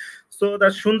forest. So the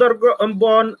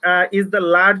Sundarban is the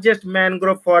largest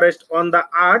mangrove forest on the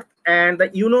earth and the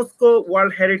UNESCO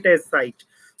World Heritage Site.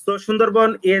 So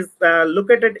Sundarban is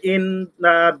located in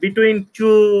between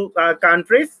two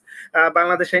countries,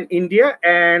 Bangladesh and India,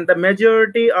 and the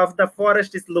majority of the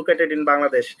forest is located in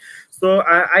Bangladesh. So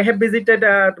I have visited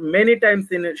many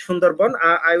times in Sundarban.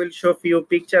 I will show few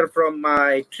picture from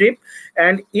my trip,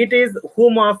 and it is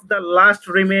home of the last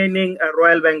remaining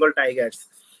Royal Bengal tigers.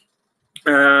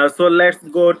 So let's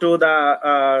go to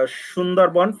the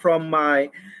Sundarban from my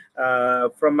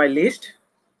list.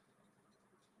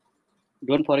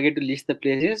 Don't forget to list the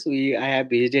places I have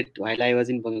visited while I was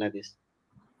in Bangladesh.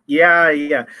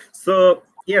 Yeah. So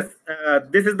yes,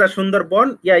 this is the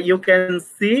Sundarban. Yeah, you can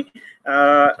see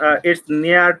it's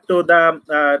near to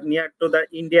the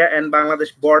India and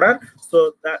Bangladesh border.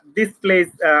 So this place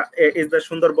is the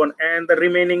Sundarban, and the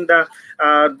remaining the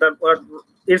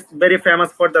it's very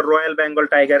famous for the Royal Bengal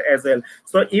tiger as well.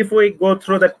 So if we go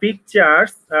through the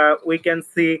pictures, we can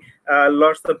see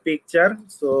lots of picture.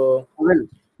 So Well,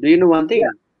 do you know one thing?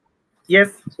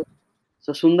 yes.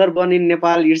 So Sundarban in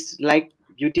Nepal is like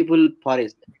beautiful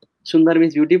forest. Sundar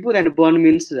means beautiful and Ban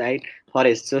means right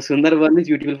forest. So Sundarban is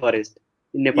beautiful forest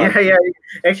in Nepal. Yeah.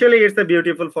 Actually, it's a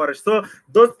beautiful forest. So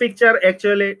those picture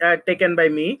actually taken by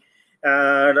me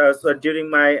so during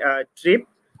my trip.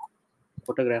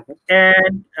 Photographer.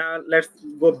 And let's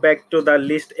go back to the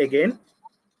list again.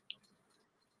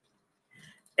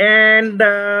 And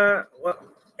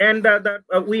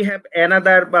we have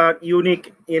another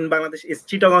unique in Bangladesh is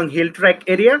Chittagong Hill Track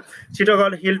area.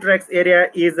 Chittagong Hill Tracks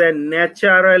area is a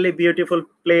naturally beautiful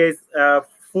place,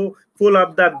 full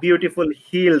of the beautiful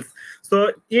hills.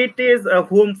 So it is a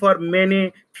home for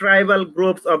many tribal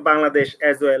groups of Bangladesh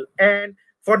as well. And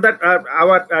for that,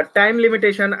 our time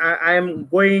limitation, I am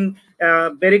going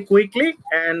very quickly,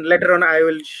 and later on I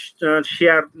will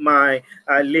share my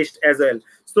list as well.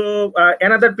 So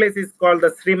another place is called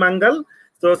the Sri Mangal.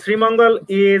 So Sri Mangal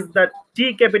is the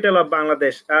tea capital of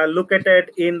Bangladesh,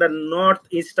 located in the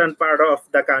northeastern part of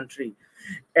the country.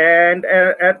 And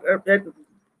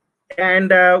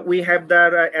we have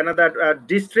the another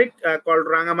district called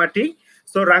Rangamati.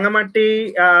 So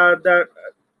Rangamati,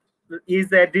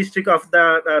 is a district of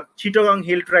the Chittagong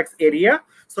Hill Tracts area.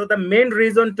 So the main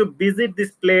reason to visit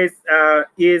this place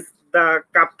is the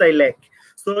Kaptai Lake.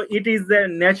 So it is a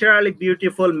naturally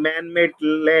beautiful man-made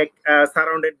lake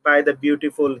surrounded by the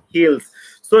beautiful hills.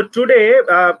 So today,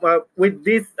 with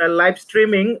this live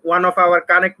streaming, one of our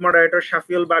Connect moderator,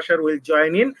 Shafiul Bashar, will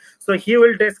join in. So he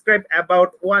will describe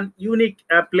about one unique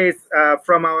place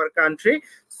from our country.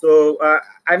 So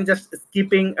I'm just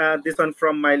skipping this one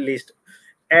from my list.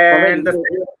 And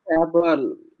We have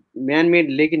a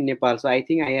man-made lake in Nepal, so I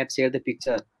think I have shared the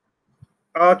picture.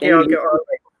 okay, okay, all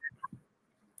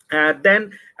right.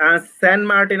 Then San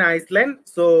Martin Island.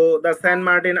 So the San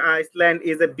Martin Island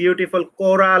is a beautiful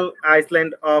coral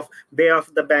island of Bay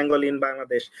of the Bengal in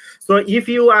Bangladesh. So if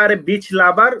you are a beach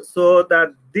lover, so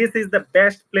this is the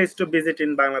best place to visit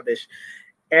in Bangladesh.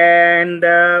 And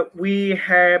we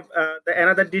have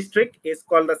another district is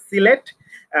called the Sylhet.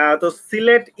 So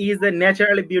Sylhet is a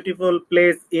naturally beautiful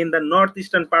place in the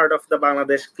northeastern part of the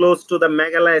Bangladesh, close to the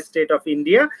Meghalaya state of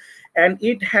India. And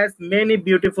it has many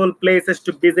beautiful places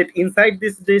to visit inside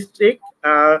this district.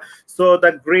 So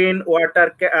the green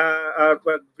water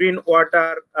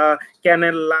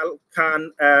canal Lal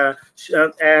Khan and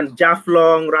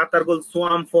Jaflong, Ratargul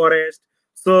Swamp Forest.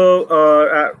 So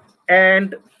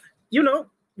and you know,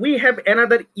 we have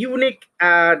another unique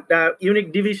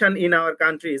division in our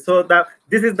country. So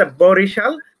this is the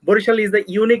Borishal. Borishal is a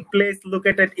unique place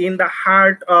located in the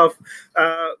heart of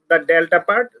the delta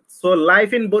part. So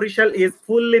life in Borishal is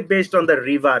fully based on the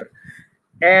river.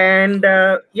 And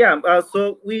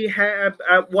so we have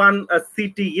one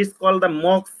city is called the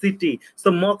Mok City.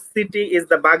 So Mok City is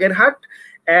the Bagerhat,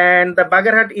 and the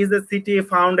Bagerhat is a city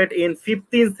founded in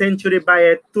 15th century by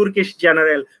a Turkish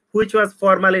general, which was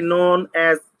formerly known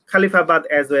as Khalifabad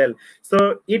as well.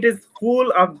 So it is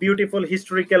full of beautiful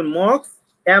historical mosques,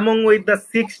 among with the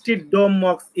 60 dome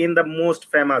mosques in the most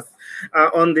famous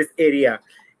on this area.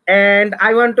 And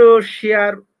I want to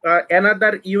share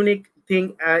another unique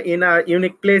thing in a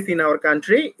unique place in our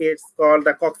country. It's called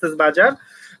the Cox's Bazar.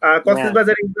 Cox's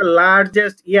Bazar is the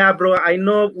largest. Yeah, bro. I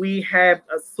know we have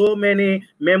so many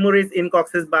memories in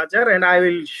Cox's Bazar, and I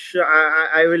will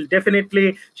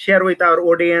definitely share with our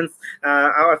audience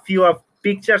a few of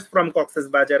pictures from Cox's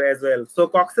Bazar as well. So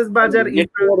Cox's Bazar is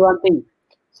one thing.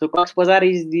 So Cox's Bazar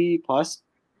is the first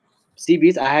sea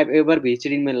beach I have ever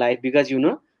visited in my life, because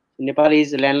Nepal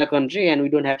is a landlocked country and we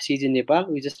don't have seas in Nepal.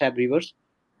 We just have rivers.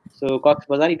 So Cox's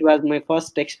Bazar, it was my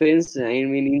first experience. I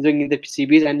mean, enjoying the sea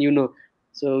beach, and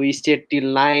so we stayed till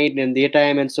night and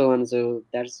daytime and so on. So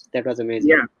that was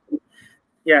amazing.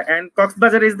 Yeah, and Cox's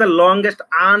Bazar is the longest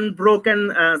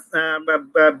unbroken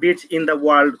beach in the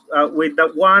world with the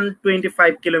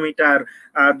 125-kilometer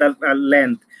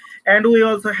length. And we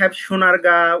also have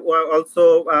Shunarga,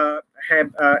 also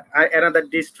have another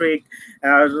district.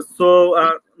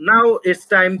 So now it's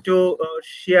time to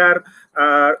share.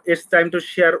 It's time to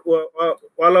share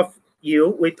all of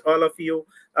you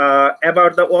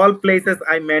about all places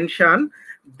I mentioned.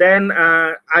 Then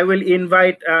I will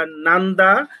invite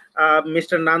Nanda,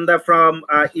 Mr. Nanda from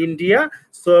India.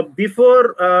 So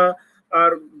before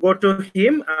go to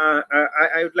him,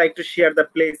 I would like to share the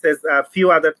places, a few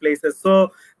other places.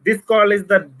 So this call is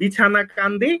the Bichana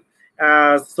Kandi.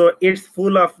 So it's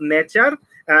full of nature.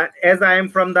 As I am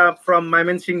from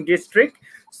Mymensingh district,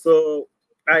 so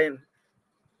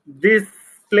this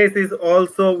place is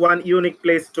also one unique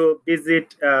place to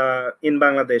visit in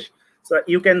Bangladesh. So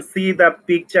you can see the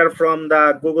picture from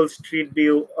the Google Street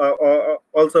View, or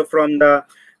also from the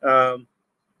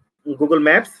Google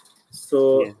Maps.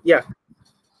 So yeah,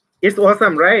 it's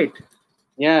awesome, right?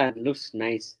 Yeah, it looks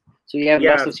nice. So you have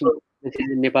lots of places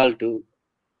in Nepal too.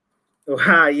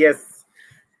 Yes.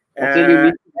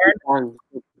 Actually,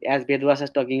 as Bedwas was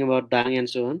talking about Dang and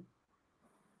so on.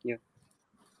 Yeah.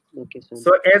 Okay.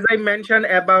 So as I mentioned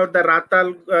about the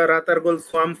Ratargul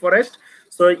Swamp Forest.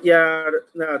 So yeah,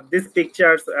 these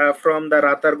pictures from the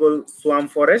Ratargul Swamp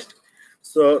Forest.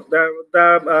 So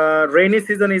the rainy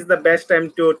season is the best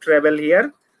time to travel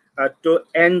here to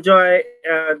enjoy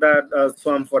the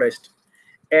swamp forest.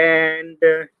 And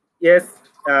yes,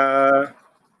 I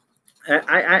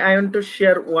want to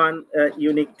share one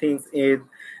unique things in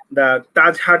the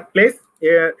Taj Hut place.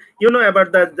 You know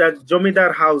about the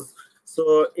Jomidar house.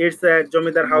 So it's a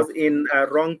Jomidar house in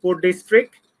Rangpur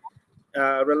district.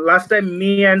 Last time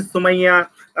me and Sumaya,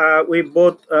 we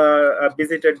both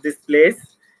visited this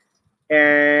place.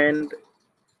 And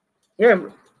yeah,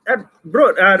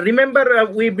 bro, remember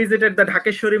we visited the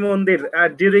Dhakeshwari Mandir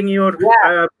during your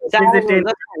visit in...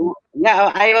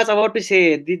 Yeah, I was about to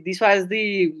say this was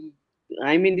the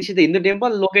I mean, this is the Hindu temple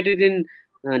located in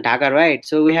Dhaka, right?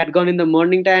 So we had gone in the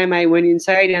morning time. I went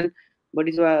inside, and but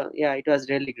it was, yeah, it was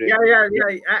really great.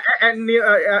 And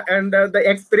the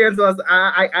experience was,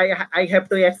 I have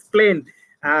to explain,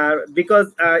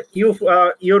 because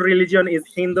your religion is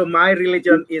Hindu, my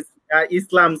religion is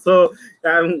Islam, so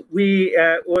we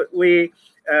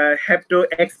have to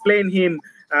explain him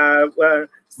I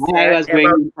was going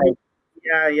about, inside.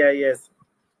 yes,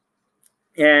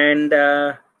 and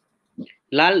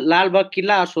Lal Bagh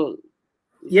Killa also.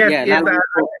 yes, Yeah, yes, Lal Bagh.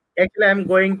 actually I'm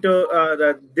going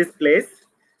to this place.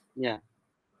 Yeah.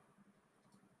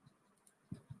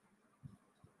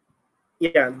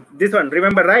 Yeah, this one,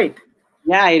 remember, right?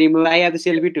 Yeah, I remember. I have the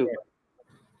selfie too.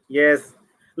 Yes,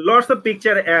 lots of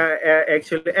picture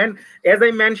actually, and as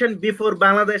I mentioned before,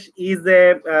 Bangladesh is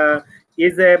a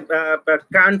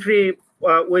country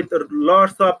with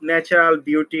lots of natural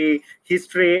beauty,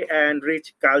 history, and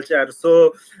rich culture.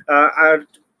 So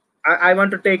I want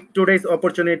to take today's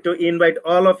opportunity to invite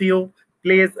all of you.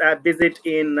 Please visit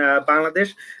in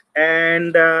Bangladesh,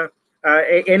 and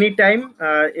anytime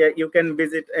you can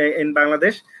visit in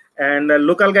Bangladesh. And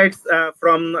local guides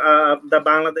from the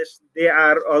Bangladesh, they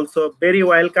are also very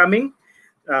welcoming.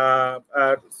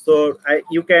 So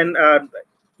you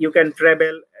can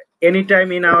travel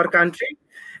anytime in our country.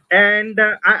 And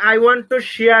I want to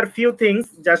share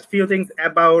just few things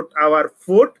about our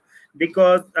food,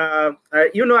 because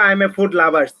I'm a food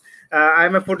lover.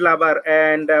 I'm a food lover,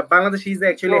 and Bangladesh is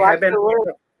actually So, heaven for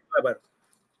the food lover.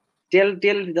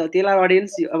 tell our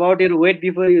audience about your weight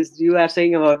before you are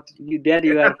saying about that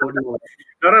you are 41.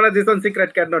 No, this one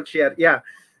secret cannot share. Yeah,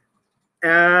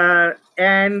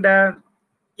 and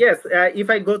yes, if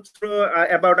I go through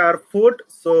about our food,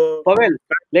 so Pavel,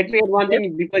 let me add one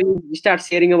thing before you start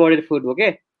sharing about your food,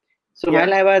 okay? So yeah,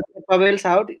 while I was at Pavel's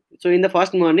house, so in the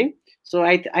first morning, so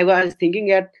I was thinking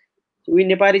that we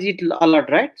Nepalis eat a lot,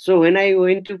 right? So when I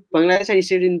went to Bangladesh and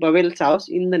stayed in Pavel's house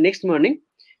in the next morning,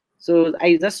 so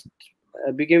I just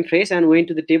became fresh and went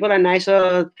to the table, and I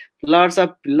saw lots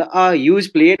of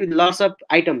huge plate with lots of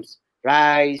items,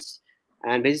 rice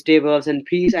and vegetables and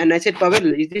fish. And I said,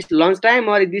 Pavel, is this lunch time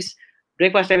or is this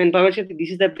breakfast time? And Pavel said,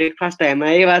 this is the breakfast time.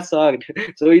 I was shocked.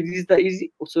 So it is the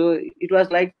easy. So it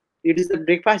was like, it is the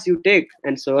breakfast you take,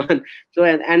 and so on. So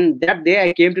and that day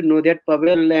I came to know that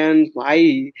Pavel and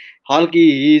I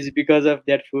hulky he is because of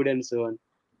that food and so on.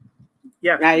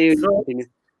 yeah. I So continue.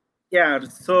 yeah,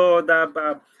 so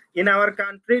the in our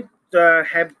country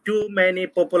have too many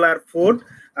popular food.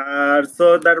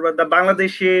 So the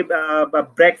Bangladeshi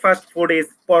breakfast food is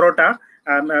porota.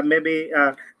 Maybe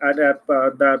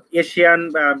the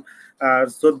Asian.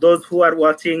 So those who are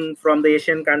watching from the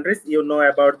Asian countries, you know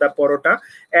about the porota.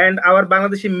 And our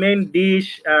Bangladeshi main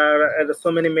dish.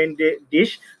 So many main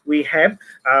dish we have.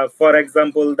 For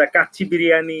example, the kachi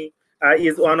biryani.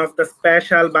 Is one of the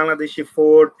special Bangladeshi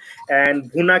food,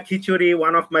 and bhuna khichuri,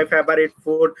 one of my favorite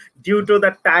food. Due to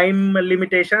the time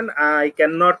limitation, I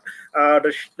cannot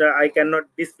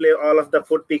display all of the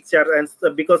food picture, and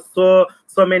because so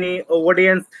many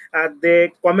audience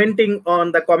they commenting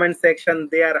on the comment section,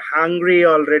 they are hungry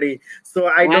already. So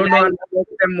I And don't I want to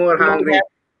make them more you might hungry. have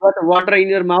got water in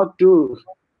your mouth too.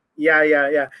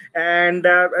 Yeah. And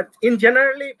in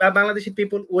generally, Bangladeshi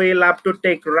people, we love to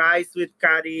take rice with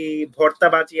curry, bhorta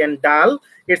bhaji, and dal.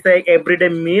 It's a everyday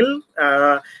meal.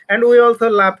 And we also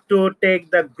love to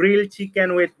take the grilled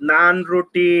chicken with naan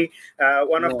roti.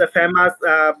 One of Yeah. the famous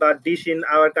dish in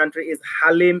our country is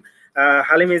halim.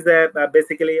 Halim is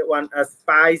basically a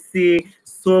spicy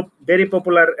soup, very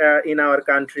popular in our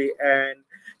country. And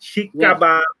sheikh Yeah.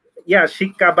 kebab, yeah,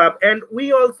 sheikh kebab. And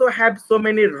we also have so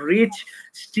many rich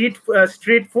street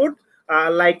food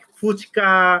like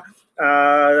fuchka,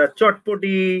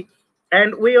 chotpoti,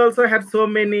 and we also have so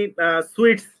many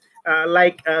sweets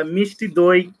like mishti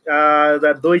doi,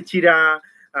 the doi chira,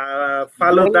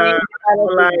 faluda,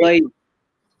 malai.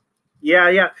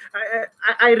 Yeah.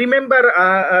 I remember.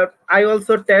 I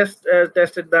also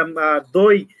tested them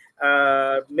doi,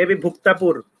 maybe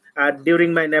Bhuktapur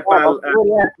during my Nepal.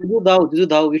 Yeah, judu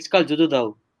dao. It's called judu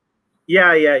dao.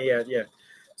 Yeah.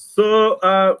 So,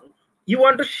 you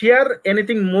want to share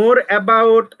anything more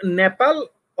about Nepal,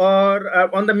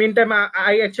 or on the meantime,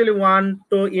 I actually want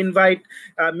to invite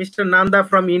Mr. Nanda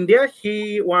from India.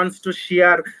 He wants to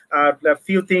share a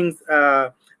few things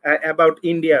about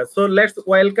India. So let's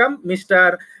welcome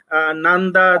Mr.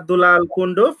 Nanda Dulal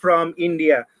Kundu from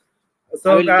India. I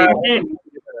So, will take.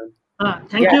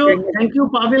 Thank you,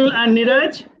 Pavel and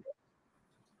Niraj.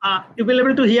 You will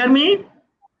able to hear me?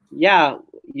 Yeah,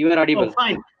 you are Oh, audible.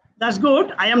 fine. That's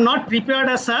good. I am not prepared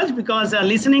as such because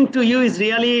listening to you is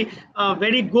really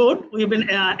very good. We've been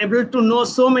able to know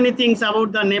so many things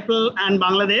about the Nepal and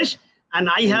Bangladesh, and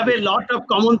I have a lot of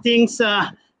common things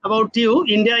about you.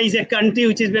 India is a country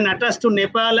which has been attached to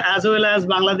Nepal as well as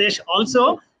Bangladesh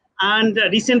also. And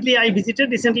recently I visited.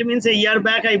 Recently means a year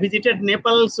back I visited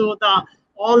Nepal. So the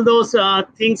all those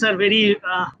things are very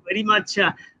much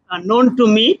known to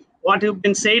me, what you've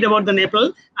been said about the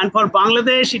Nepal. And for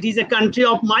Bangladesh, it is a country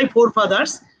of my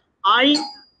forefathers. I,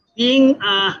 being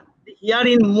here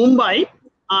in Mumbai,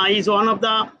 is one of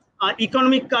the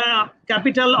economic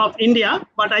capital of India,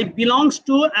 but I belongs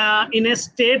to in a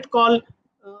state called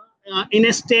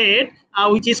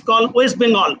which is called West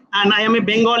Bengal, and I am a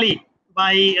Bengali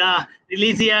by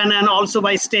religion and also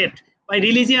by state. By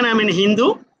religion, I'm a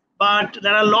Hindu, but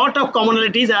there are a lot of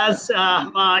commonalities. As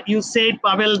you said,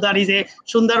 Pavel, there is a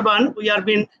Sundarban. We have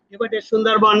been given a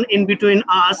Sundarban in between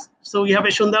us. So we have a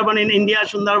Sundarban in India,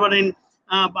 Sundarban in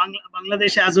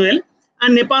Bangladesh as well.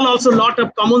 And Nepal also a lot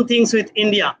of common things with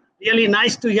India. Really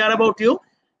nice to hear about you.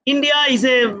 India is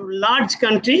a large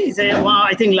country, is a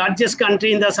I think largest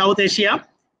country in the South Asia,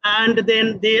 and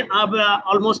then they have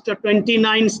almost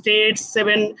 29 states,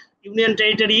 7 union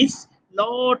territories,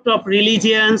 lot of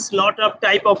religions, lot of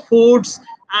type of foods,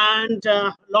 and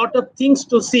lot of things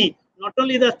to see. Not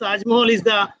only the Taj Mahal is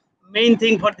the main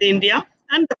thing for the India,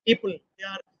 and the people. They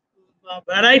are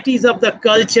varieties of the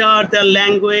culture, the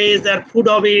language, their food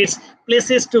habits,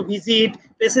 places to visit,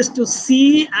 places to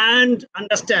see and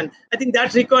understand. I think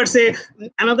that requires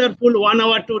another full 1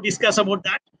 hour to discuss about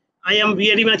that. I am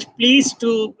very much pleased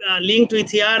to link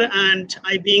with here, and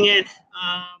I being a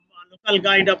local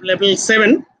guide of level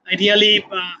 7, I really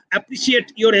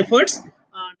appreciate your efforts.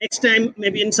 Next time,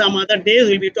 maybe in some other days,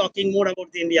 we'll be talking more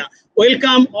about the India.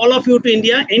 Welcome all of you to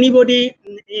India. Anybody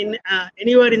in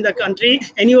anywhere in the country,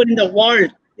 anywhere in the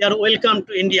world, they are welcome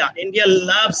to India. India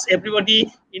loves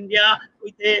everybody. India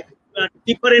with a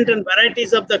different and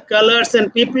varieties of the colors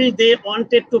and people, they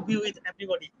wanted to be with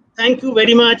everybody. Thank you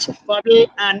very much, Pavel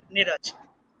and Neeraj.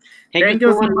 Thank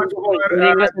you so much for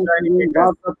joining us and sharing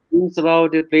lots of things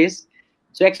about your place.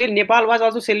 So actually, Nepal was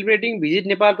also celebrating Visit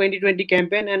Nepal 2020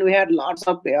 campaign, and we had lots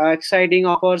of exciting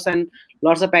offers and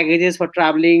lots of packages for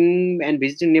traveling and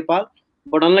visiting Nepal.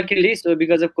 But unluckily, so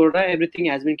because of Corona, everything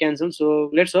has been cancelled.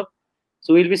 So let's hope.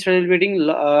 So we'll be celebrating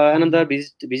another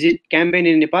visit campaign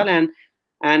in Nepal, and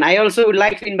I also would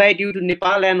like to invite you to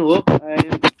Nepal and hope.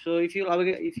 So if you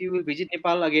will visit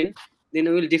Nepal again, then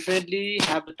we will definitely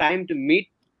have the time to meet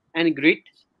and greet.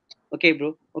 Okay,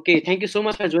 bro. Okay, thank you so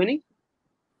much for joining.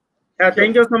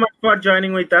 Thank you so much for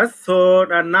joining with us. So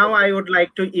now I would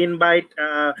like to invite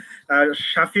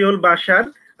Shafiul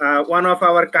Bashar, one of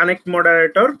our Connect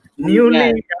moderator,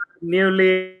 newly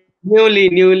Connect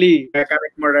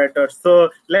moderator. So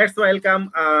let's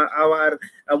welcome our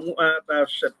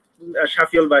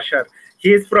Shafiul Bashar.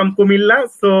 He is from Kumilla.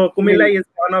 So Kumilla is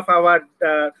one of our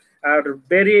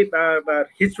very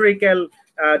historical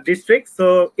districts.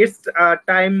 So it's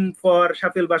time for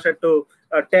Shafiul Bashar to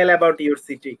tell about your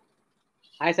city.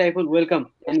 Hi Saiful, welcome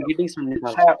and greetings from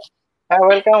Nepal. Hi,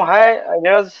 welcome. Hi,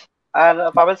 Neeraj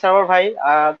and Pavel Sarwar bhai.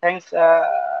 Thanks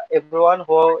everyone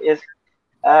who is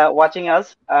watching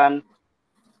us, and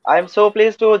I'm so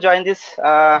pleased to join this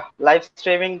live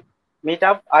streaming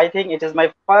meetup. I think it is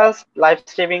my first live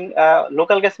streaming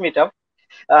local guest meetup.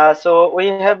 So we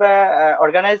have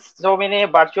organized so many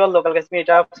virtual local guest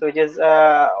meetups, which is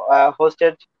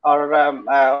hosted or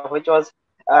which was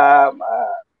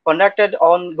conducted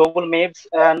on Google Meets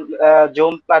and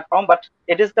Zoom platform. But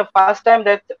it is the first time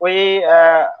that we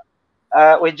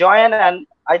join, and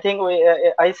I think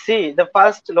I see the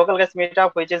first local guest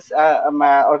meetup, which is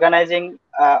organizing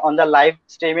on the live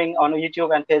streaming on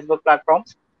YouTube and Facebook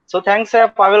platforms. So thanks,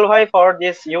 Pavel bhai, for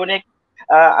this unique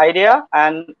idea,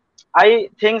 and I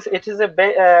think it is a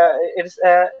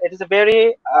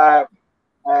very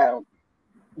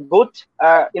good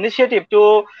initiative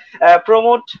to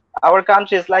promote our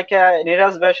countries, like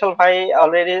Neeraj Baishal bhai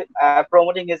already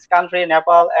promoting his country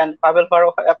Nepal, and Pavel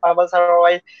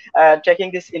Sarwar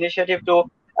taking this initiative to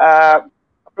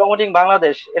promoting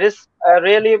Bangladesh. It is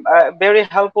really very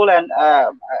helpful and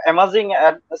amazing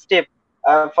step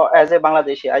for as a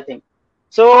Bangladeshi, I think.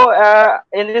 So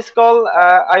in this call,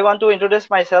 I want to introduce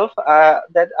myself.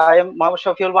 That I am Mohammad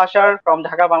Shafiul Bashar from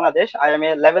Dhaka, Bangladesh. I am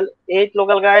a level 8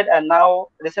 local guide, and now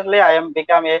recently I am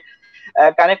become a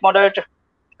Connect moderator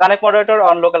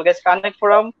on Local Guest Connect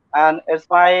Forum, and it's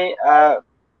my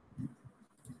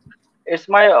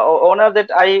honor that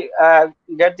I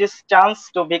get this chance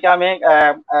to become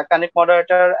a Connect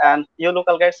moderator, and you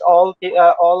local guides all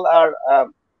are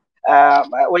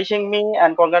wishing me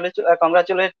and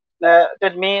congratulated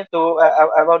me to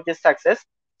about this success.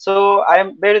 So I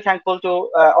am very thankful to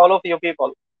all of you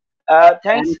people.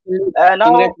 Thanks. And Now,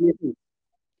 congratulations.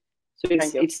 So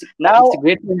thank you. it's Now,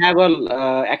 great to have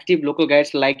a active local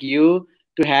guides like you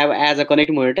to have as a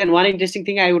connect moderator. And one interesting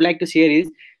thing I would like to share is,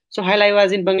 so while I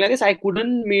was in Bangladesh, I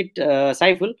couldn't meet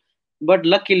Saiful, but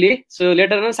luckily, so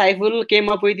later on, Saiful came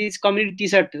up with his community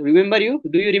T-shirt. Remember you?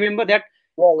 Do you remember that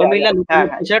yeah. Kamila Huh,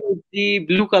 huh. T-shirt with the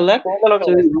blue color? All the local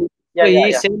So, guys. so he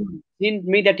Yeah. sent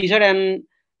me that T-shirt, and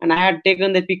I had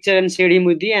taken the picture and shared him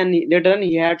with the, and later on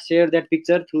he had shared that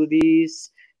picture through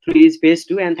his page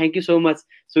too. And thank you so much.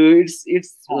 So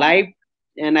it's live,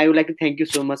 and I would like to thank you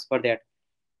so much for that.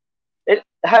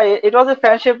 It was a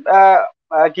friendship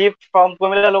gift from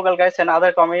Kumila local guys and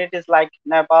other communities like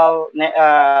Nepal,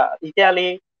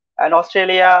 Italy, and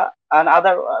Australia, and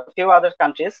other few other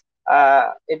countries.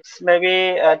 It's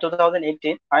maybe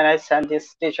 2018 when I sent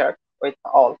this T-shirt with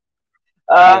all.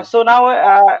 Yeah. So now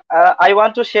I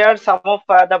want to share some of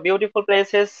the beautiful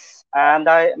places and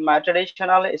my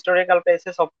traditional historical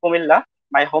places of Kumilla,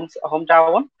 my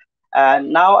hometown.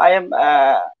 And now I am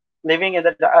living in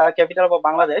the capital of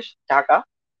Bangladesh, Dhaka.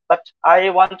 But I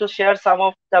want to share some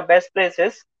of the best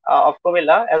places of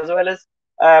Kumilla, as well as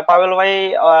Pavel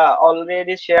Bhai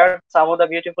already shared some of the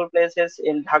beautiful places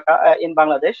in Dhaka, in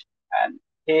Bangladesh, and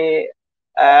he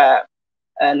uh,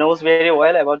 knows very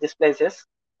well about these places.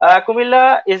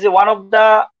 Kumilla is one of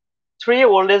the three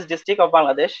oldest districts of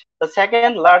Bangladesh, the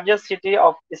second largest city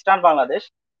of eastern Bangladesh,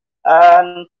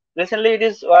 and recently it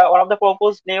is one of the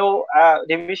proposed new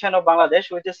division of Bangladesh,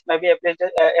 which is maybe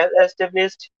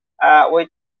established with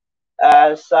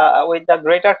the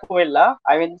Greater Kumilla.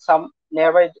 I mean, some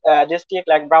nearby district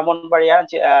like Brahmanbaria and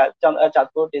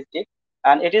Chatpur district,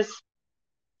 and it is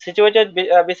situated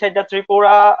beside the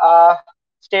Tripura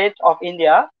state of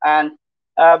India. And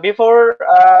uh, before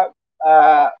uh,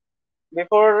 uh,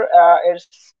 before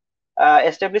it's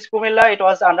established Kumilla, it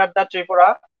was under the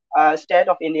Tripura state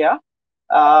of India.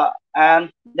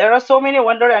 And there are so many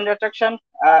wonder and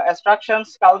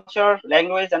attractions, culture,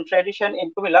 language, and tradition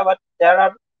in Kumilla. But there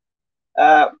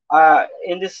are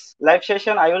in this live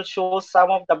session, I will show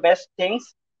some of the best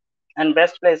things and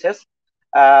best places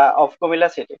of Kumilla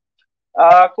city.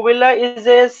 Kumilla is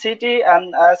a city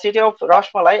and city of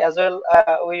Rashmalai as well.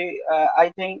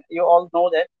 I think you all know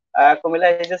that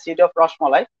Kumilla is a city of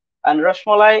Rashmalai, and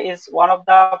Rashmalai is one of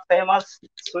the famous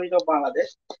sweet of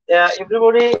Bangladesh.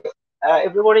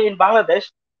 Everybody in Bangladesh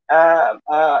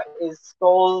is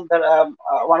called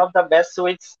one of the best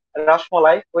sweets,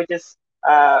 Rashmalai, which is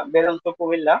belongs to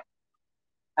Kumilla,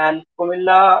 and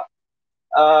Kumilla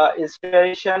is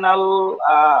traditional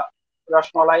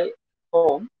Rashmalai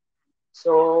home.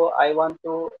 So I want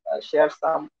to share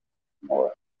some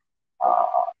more. Uh,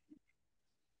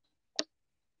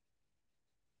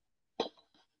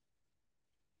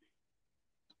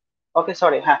 okay,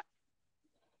 sorry. Huh.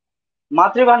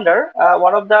 Matribandar,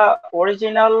 one of the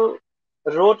original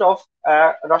root of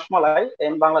Rashmalai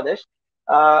in Bangladesh.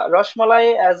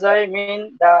 Rashmalai, as I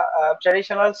mean, the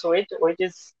traditional sweet, which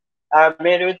is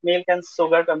made with milk and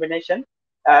sugar combination.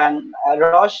 And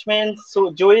Rosh means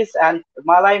juice, and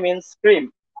Malai means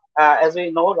cream, as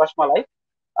we know, Rashmalai.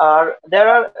 There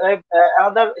are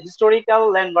another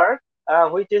historical landmark,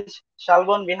 which is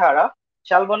Shalbon Vihara.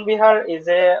 Shalbon Vihar is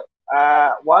a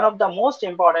one of the most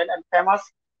important and famous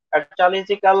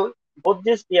archaeological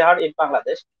Buddhist Vihar in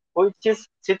Bangladesh, which is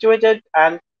situated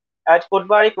at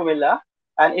Kudbari, Kumilla,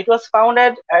 and it was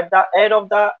founded at the end of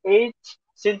the 8th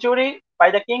century by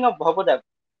the king of Bhabudev,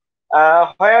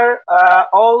 where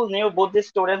all new Buddhist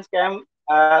students came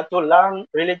to learn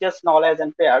religious knowledge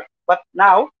and prayer. But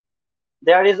now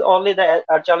there is only the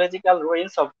archaeological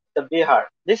ruins of the Bihar.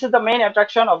 This is the main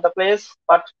attraction of the place,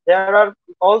 but there are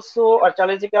also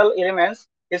archaeological elements,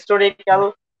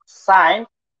 historical signs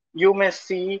you may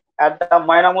see at the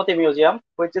Mainamoti Museum,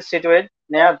 which is situated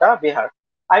near the Bihar.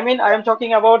 I mean, I am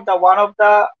talking about the one of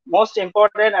the most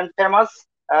important and famous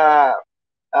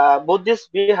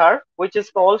Buddhist Bihar, which is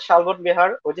called Shalbot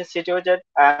Bihar, which is situated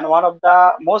and one of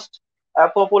the most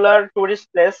popular tourist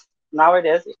place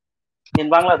nowadays in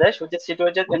Bangladesh, which is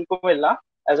situated in Kumilla,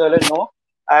 as well as know.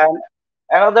 And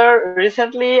another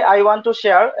recently, I want to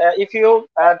share. If you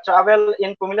travel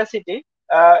in Kumilla city,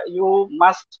 you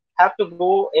must have to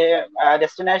go a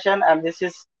destination, and this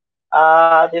is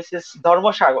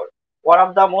Dharmasagar, one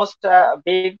of the most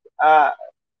big.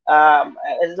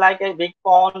 It's like a big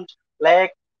pond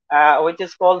lake, which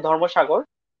is called Dharmasagar.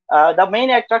 The main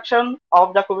attraction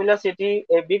of the Kumilla city,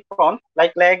 a big pond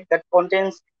like lake that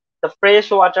contains the fresh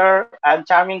water and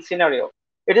charming scenario.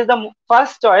 It is the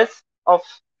first choice of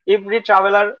every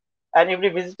traveler and every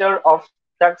visitor of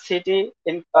that city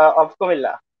of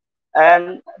Kumilla.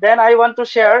 And then I want to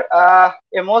share a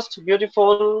most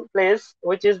beautiful place,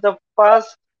 which is the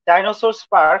first dinosaurs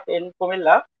park in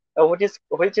Kumilla,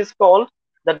 which is called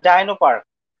the Dino Park.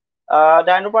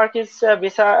 Dino Park is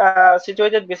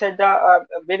situated beside the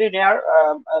very near,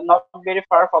 not very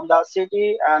far from the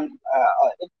city, and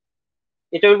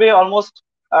it will be almost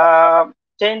uh,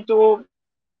 10 to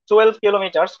 12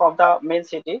 kilometers from the main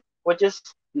city, which is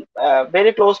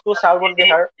very close to Salbon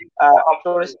Bihar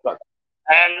tourist spot.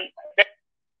 And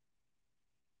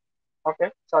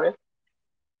okay, sorry.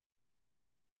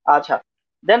 Acha.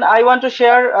 Then I want to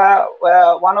share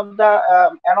one of the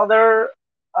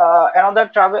another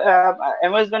travel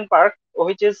amusement park,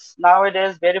 which is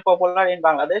nowadays very popular in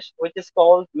Bangladesh, which is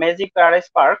called Magic Paradise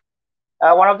Park,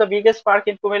 one of the biggest park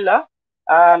in Kumilla.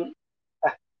 Um,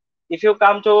 if you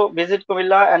come to visit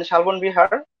Kumilla and Shalbon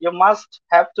Bihar, you must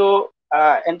have to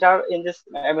enter in this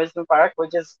amusement park,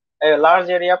 which is a large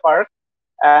area park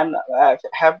and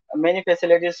have many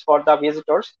facilities for the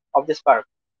visitors of this park.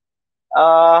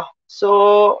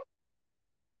 So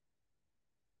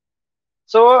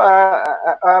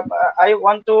I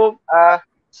want to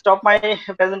stop my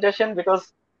presentation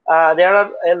because there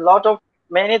are a lot of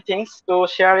many things to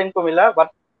share in Kumilla,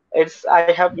 but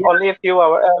I have only a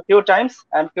few times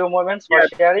and few moments for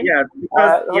sharing.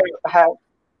 Because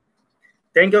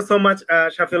thank you so much,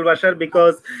 Shafil Bashar,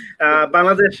 because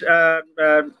Bangladesh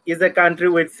is a country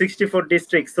with 64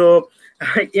 districts. So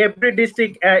every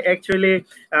district actually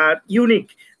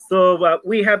unique. So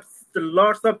we have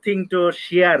lots of things to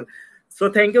share. So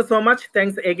thank you so much.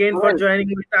 Thanks again for joining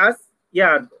with us.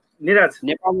 Yeah, Niraj.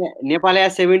 Nepal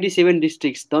has 77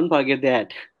 districts. Don't forget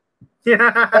that. I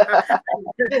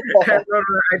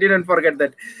didn't forget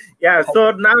that. Yeah,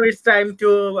 so now it's time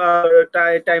to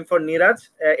time for Niraj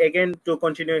again to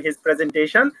continue his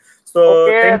presentation. So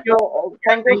okay, thank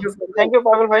you, thank you,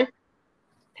 Pavel bhai.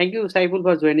 Thank you, Saiful,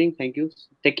 for joining. Thank you.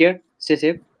 Take care. Stay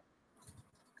safe.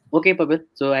 Okay, Pavel.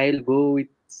 So I'll go with.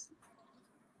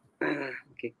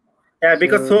 Okay. Yeah,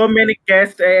 because so many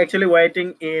guests are actually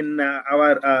waiting in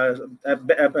our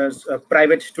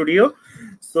private studio.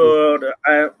 So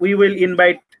we will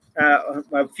invite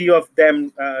a few of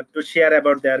them to share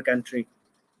about their country.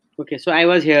 Okay, so I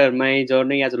was here, my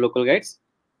journey as a local guides.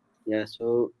 Yeah,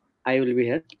 so I will be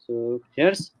here. So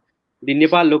here's the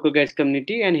Nepal local guides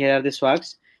community, and here are the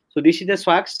swags. So this is the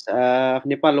swags of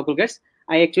Nepal local guides.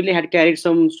 I actually had carried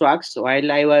some swags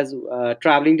while I was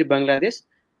traveling to Bangladesh.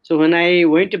 So when I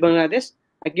went to Bangladesh,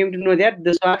 I came to know that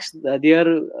the swags,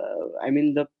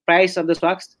 the price of the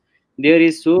swags there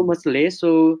is so much less.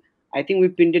 So I think we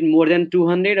printed more than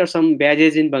 200 or some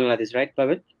badges in Bangladesh, right,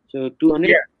 Pavel? So 200.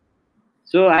 Yeah.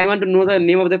 So I want to know the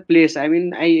name of the place. I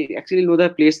mean, I actually know the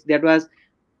place that was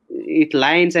it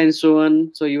lines and so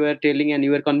on. So you were telling and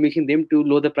you were convincing them to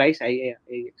lower the price. I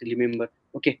actually remember.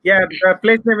 Okay. Yeah, the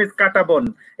place name is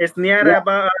Katabon. It's near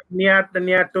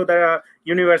to the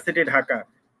University Dhaka.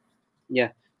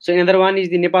 Yeah. So another one is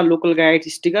the Nepal local guide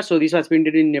sticker. So this was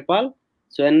printed in Nepal.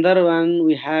 So another one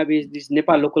we have is this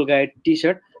Nepal local guide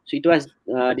T-shirt. So it was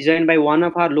designed by one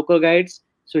of our local guides.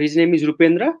 So his name is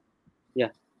Rupendra.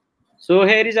 Yeah. So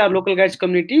here is our local guides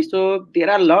community. So there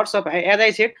are lots of, as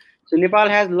I said, so Nepal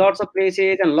has lots of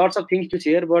places and lots of things to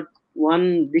share. But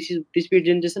this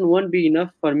presentation won't be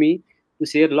enough for me to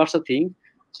share lots of things.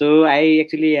 So I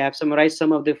actually have summarized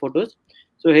some of the photos.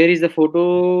 So here is the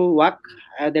photo walk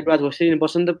that was hosted in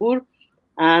Basantapur,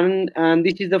 and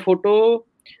this is the photo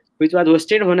which was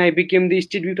hosted when I became the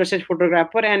street view tested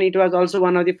photographer, and it was also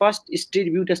one of the first street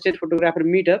view tested photographer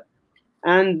meetup.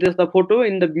 And the photo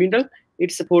in the middle,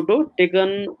 it's a photo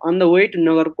taken on the way to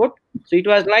Nagarkot. So it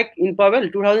was like in Pavel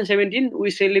 2017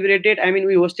 we celebrated,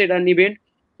 we hosted an event.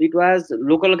 It was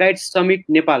local guides summit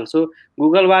Nepal. So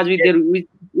Google was with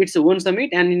its own summit,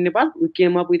 and in Nepal we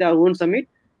came up with our own summit.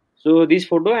 So this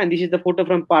photo, and this is the photo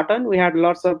from Patan. We had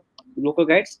lots of local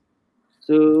guides.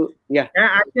 So yeah,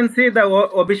 I can see the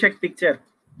Abhishek picture.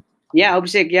 Yeah,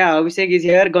 Abhishek is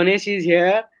here. Ganesh is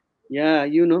here. Yeah,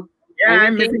 you know. Yeah,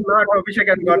 I'm missing a lot of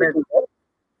Abhishek and Ganesh.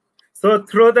 So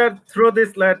through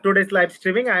this today's live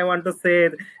streaming, I want to say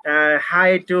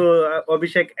hi to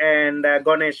Abhishek and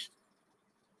Ganesh.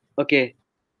 Okay,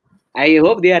 I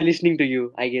hope they are listening to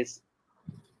you. I guess.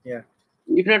 Yeah.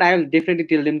 If not, I will definitely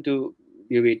tell them to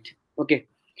view it. Okay.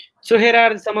 So here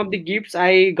are some of the gifts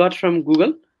I got from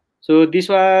Google. So this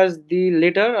was the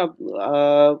letter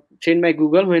sent by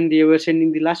Google when they were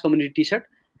sending the last community T-shirt,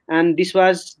 and this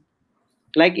was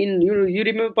like in you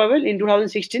remember Pavel in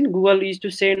 2016 Google used to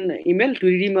send email to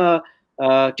redeem a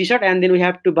T-shirt, and then we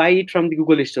have to buy it from the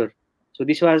Google store. So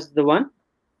this was the one.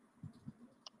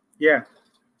 Yeah.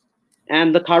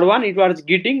 And the third one, it was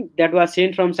greeting that was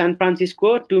sent from San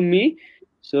Francisco to me.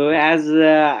 So as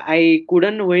I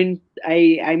couldn't win,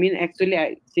 I mean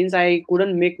actually since I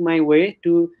couldn't make my way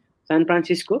to San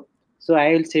Francisco, so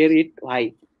I will share it.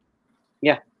 Why?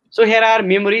 Yeah. So here are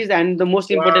memories and the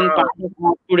most important part Wow. of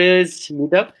our today's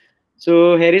meetup.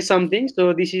 So here is something.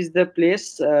 So this is the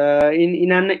place in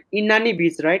Inani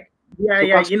Beach, right? Yeah, So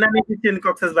yeah. Inani Beach in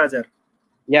Cox's Bazar.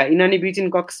 yeah, Inani Beach in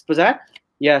Cox's Bazar.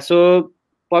 Yeah, so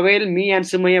Pavel, me and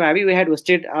Sumaya Bhabi, we had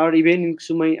hosted our event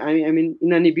in I mean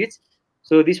Inani Beach.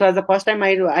 So this was the first time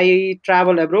I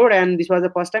traveled abroad, and this was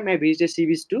the first time I visited sea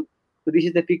beach too. So this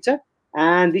is the picture,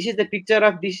 and this is a picture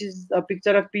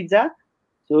of pizza.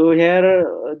 So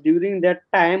here during that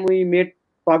time we met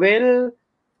Pavel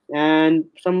and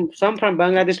some from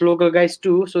Bangladesh local guys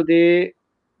too. So I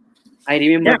Yeah,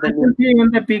 remember the I name. can see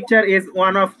in the picture is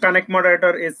one of Connect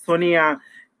moderator is Sonia,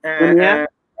 uh, Sonia,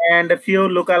 and a few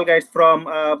local guides from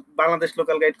Bangladesh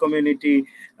local guide community.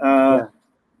 Uh,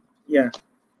 yeah. yeah.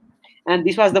 And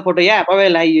this was the photo. Yeah,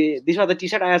 Pavel, this was the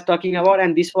t-shirt I was talking about,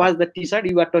 and this was the t-shirt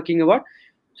you were talking about.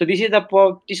 So this is the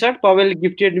t-shirt Pavel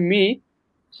gifted me.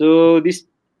 So this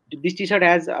t-shirt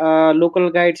has local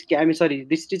guides. I mean, sorry,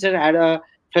 this t-shirt had a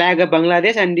flag of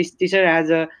Bangladesh, and this t-shirt has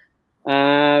a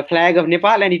flag of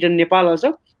Nepal, and it in Nepal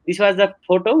also. This was the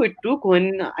photo we took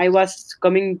when I was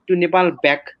coming to Nepal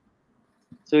back.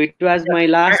 So it was Yeah. my I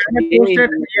last have day. posted,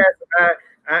 yes,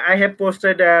 I have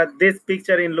posted this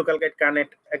picture in local guide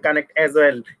connect as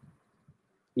well.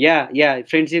 Yeah,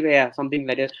 friendship, yeah, something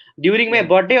like that. During my Yeah.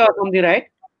 birthday or something, right?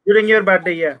 During your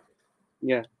birthday, yeah.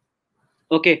 Yeah.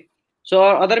 Okay. So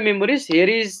our other memories here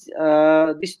is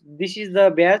this is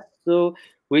the badge, so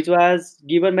which was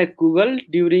given by Google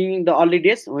during the early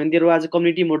days when there was a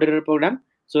community moderator program.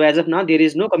 So as of now there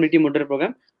is no community moderator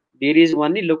program. There is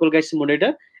only local guides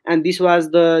moderator, and this was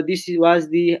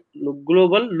the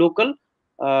global local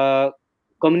uh,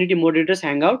 community moderators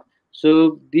hangout.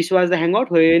 So this was the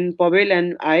hangout when Pavel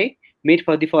and I met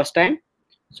for the first time.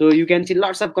 So you can see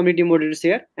lots of community moderators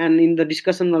here, and in the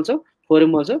discussion also,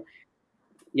 forum also.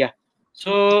 Yeah.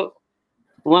 So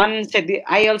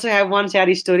I also have one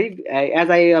sad story. As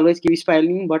I always keep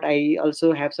smiling, but I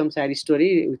also have some sad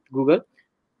story with Google.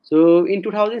 So in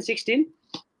 2016,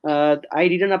 I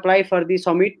didn't apply for the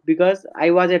summit because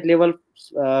I was at level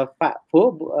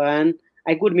 4, and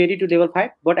I could make it to level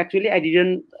 5. But actually, I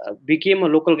didn't became a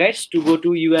local guide to go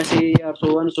to USA or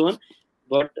so on and so on.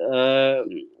 But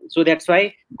so that's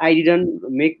why I didn't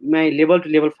make my level to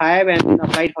level 5 and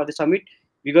applied for the summit,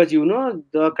 because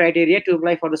the criteria to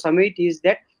apply for the summit is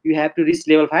that you have to reach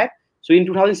level 5. So in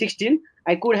 2016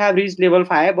 I could have reached level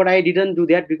 5, but I didn't do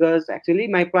that because actually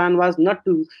my plan was not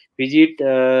to visit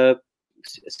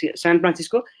San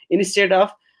Francisco. Instead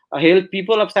of help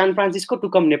people of San Francisco to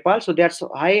come Nepal. So that's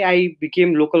why I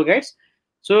became local guides.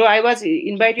 So I was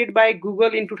invited by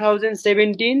Google in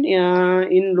 2017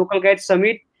 in local guide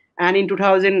summit, and in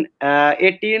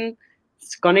 2018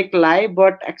 connect live,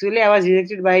 but actually I was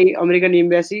rejected by American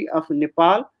embassy of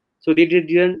Nepal. So they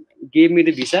didn't give me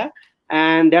the visa,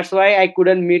 and that's why I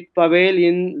couldn't meet Pavel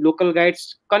in local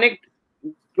guides connect.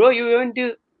 Bro, you went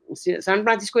to San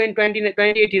Francisco in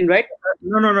 2018, right?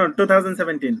 No,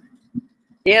 2017.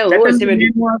 Yeah, That oh, time the 17.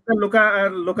 name was the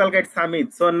local guide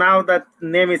summit. So now that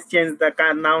name is changed. The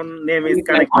now name is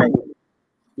Connect Live.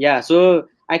 Yeah, so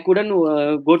I couldn't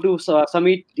go to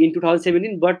summit in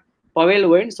 2017, but Pavel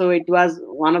went, so it was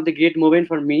one of the great moment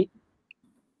for me.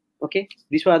 Okay,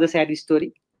 this was the sad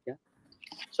story. Yeah.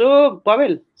 So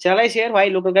Pavel, shall I share why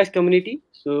local guys community?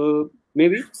 So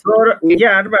maybe. So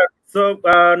yeah, so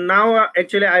now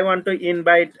actually I want to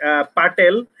invite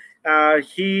Patel.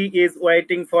 He is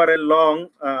waiting for a long,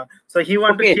 so he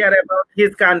want to Okay. share about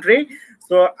his country.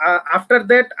 So after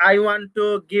that, I want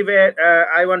to give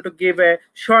a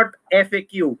short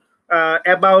FAQ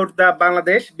about the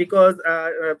Bangladesh, because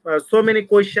so many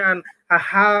question.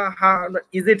 How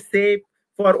is it safe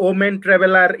for women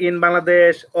traveler in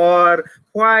Bangladesh, or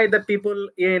why the people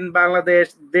in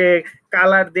Bangladesh they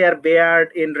color their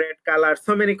beard in red color?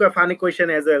 So many funny question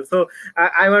as well. So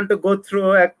I want to go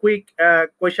through a quick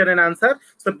question and answer.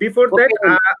 So before that,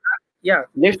 Okay. yeah,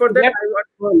 Let's before do that that. I want.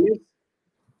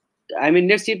 So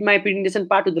let's keep my presentation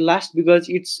part to the last because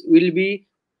it's will be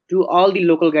to all the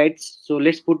local guides. So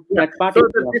let's put Yeah. that part So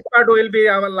in the last. this part will be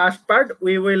our last part.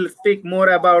 We will speak more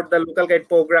about the local guide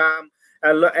program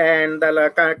and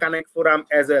the Connect Forum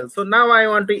as well. So now I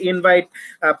want to invite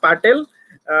Patel.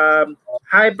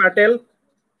 Hi, Patel.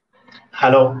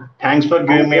 Hello, thanks for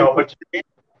giving me opportunity.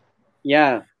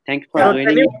 Yeah, thanks for So joining.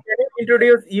 can you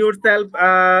introduce yourself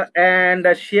and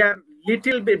share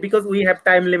little bit, because we have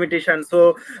time limitation.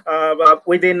 So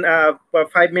within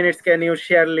 5 minutes, can you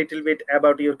share a little bit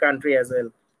about your country as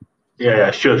well?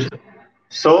 Yeah, sure, sure.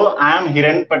 So I am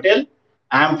Hiren Patel.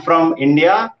 I am from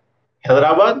India,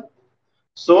 Hyderabad.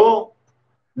 So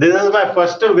this is my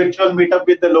first virtual meetup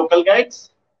with the local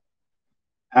guides,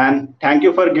 and thank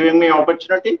you for giving me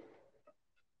opportunity.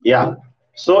 Yeah.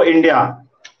 So India,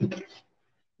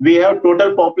 we have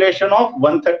total population of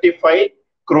 135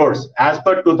 crores as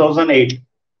per 2008,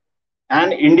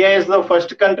 and India is the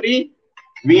first country.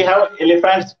 We have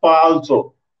elephant spa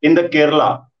also in the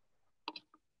Kerala.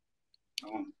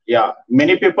 Yeah,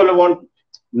 many people won't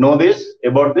know this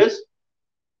about this.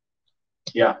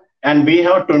 Yeah, and we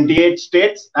have 28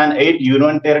 states and 8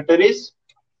 union territories.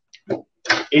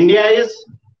 India is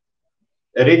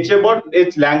rich about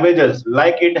its languages,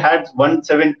 like it has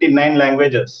 179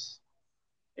 languages.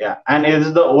 Yeah, and it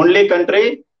is the only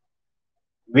country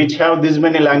which have this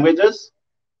many languages.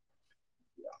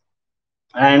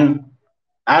 And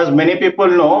as many people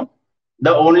know,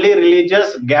 the only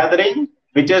religious gathering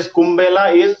which is Kumbh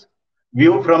is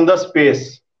view from the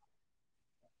space.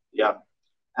 Yeah,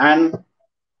 and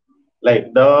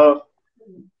like the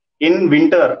in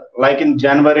winter, like in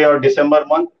January or December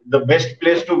month, the best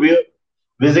place to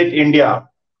visit India,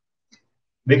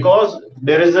 because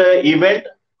there is a event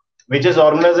which is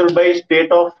organized by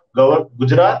state of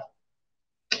Gujarat.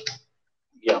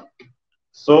 Yeah,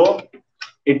 so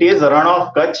it is Run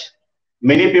of Kutch.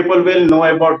 Many people will know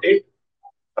about it.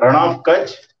 Run of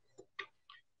Kutch.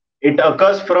 It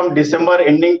occurs from December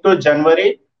ending to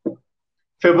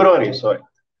February. Sorry.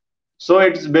 So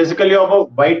it's basically of a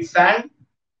white sand.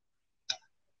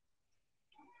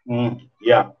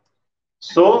 Yeah.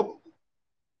 So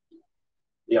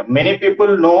yeah, many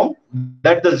people know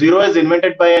that the zero is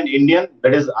invented by an Indian,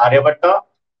 that is Aryabhatta,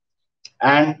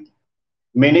 and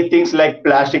many things like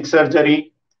plastic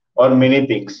surgery or many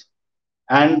things.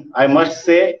 And I must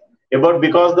say about,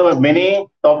 because the many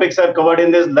topics are covered in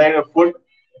this, like food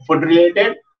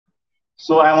related.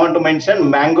 So I want to mention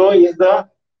mango is the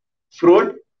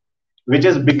fruit which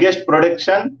is biggest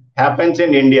production happens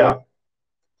in India.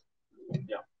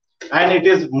 Yeah. And it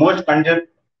is most congested.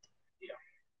 Yeah.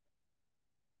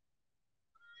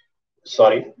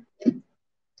 Sorry.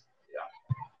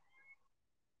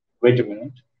 Wait a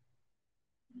minute.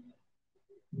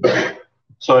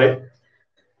 Sorry.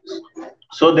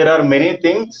 So there are many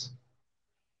things.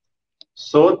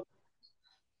 So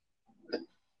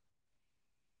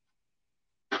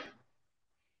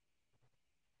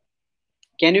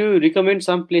Can you recommend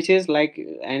some places like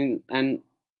and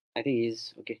I think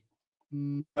he's okay.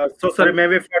 So sorry,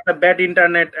 maybe for the bad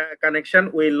internet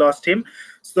connection, we lost him.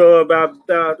 So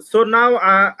so now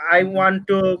I want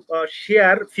to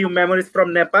share few memories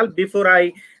from Nepal before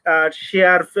I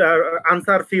share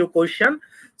answer few question.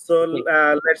 So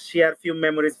let's share few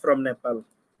memories from Nepal.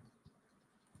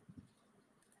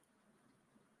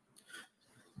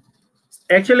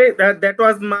 Actually, that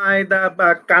was my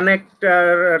Connect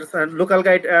local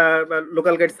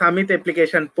guide summit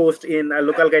application post in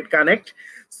local guide Connect.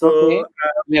 So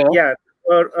Okay. yeah,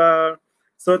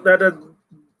 so that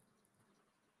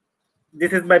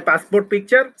this is my passport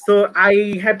picture. So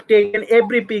I have taken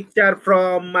every picture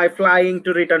from my flying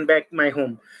to return back my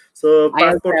home. So I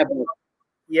also passport. have it.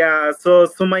 Yeah, so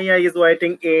Sumaya is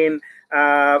waiting in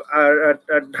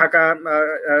Dhaka,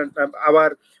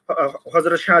 our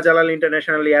Hazrat Shah Jalal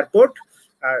International Airport.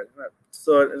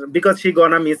 So because she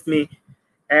gonna miss me,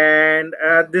 and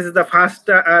this is the first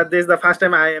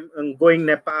time I am going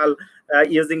Nepal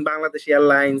using Bangladesh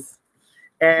Airlines,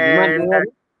 and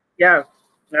yeah,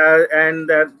 and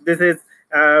this is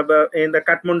in the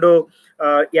Kathmandu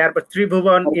airport,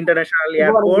 Tribhuvan International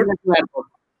Airport.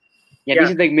 Yeah, this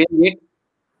is the main gate.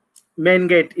 Main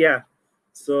gate, yeah.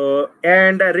 So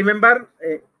and remember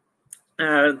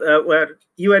where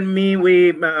you and me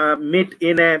we meet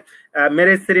in a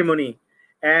marriage ceremony,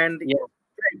 and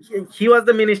he was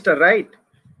the minister, right?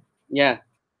 Yeah,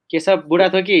 Kesab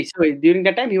Budathoki. So during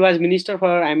that time he was minister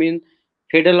for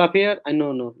federal affair.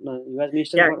 No, he was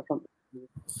minister for some.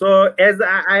 So as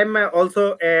I'm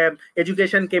also a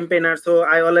education campaigner, so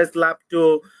I always love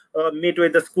to meet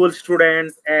with the school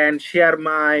students and share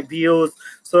my views.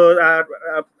 So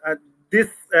this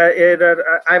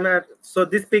so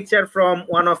this picture from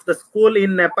one of the school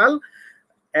in Nepal,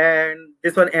 and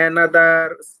this one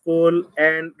another school.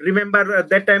 And remember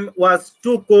that time was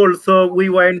too cold, so we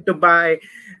went to buy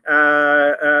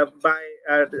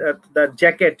the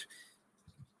jacket.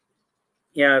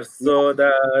 Yeah, so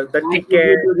the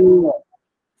ticket.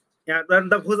 Yeah,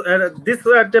 this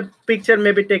the picture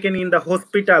may be taken in the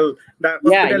hospital. The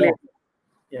hospital.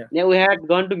 Yeah. Yeah, we had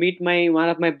gone to meet one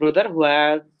of my brother who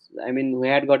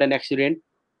had got an accident.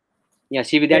 Yeah,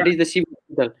 CB, Yeah. that is the CB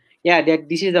hospital. Yeah, that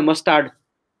this is the mustard.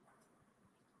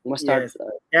 Yes.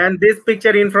 And this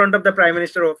picture in front of the Prime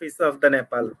Minister office of the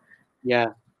Nepal. Yeah.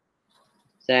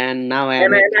 And now I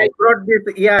am And, at. and I brought this.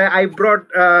 Yeah, I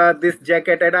brought this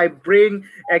jacket, and I bring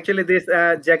actually this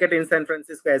jacket in San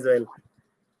Francisco as well.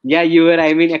 Yeah, you were.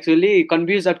 Actually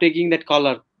confused of taking that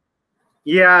color.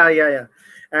 Yeah, yeah, yeah.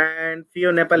 And few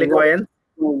Nepali coins.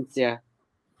 Yeah,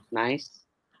 nice.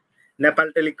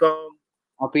 Nepal Telecom,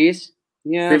 Office.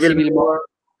 Yeah, civil civil. war.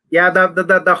 Yeah,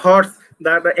 the horse.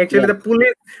 Actually Yeah.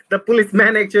 the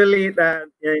policeman actually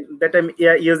that I'm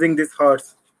using this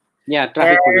horse. Yeah, And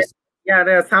traffic police.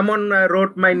 yeah, someone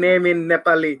wrote my name in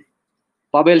Nepali.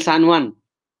 Pavel Sanwan.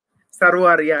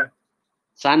 Sarwar, yeah.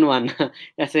 Sanwan.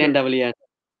 SNW.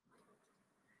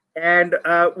 And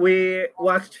we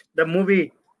watched the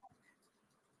movie.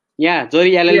 Yeah,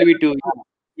 Zori Yeah, LLB too.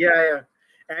 yeah, yeah.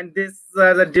 And this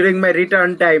during my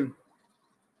return time.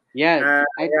 Yeah,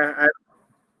 Yeah,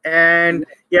 and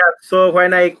yeah, so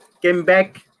when I came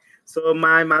back, so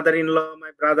my mother-in-law,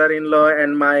 my brother-in-law,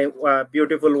 and my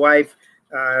beautiful wife,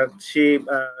 she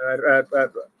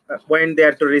went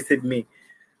there to receive me.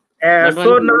 not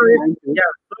So only. now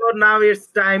so now it's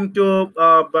time to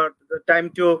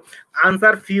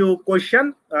answer few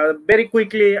questions. Very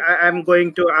quickly, I am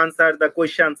going to answer the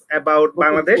questions about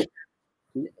Bangladesh.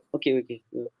 Okay.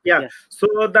 Yeah. So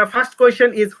the first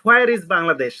question is, where is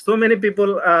Bangladesh? So many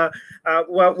people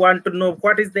want to know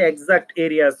what is the exact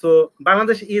area. So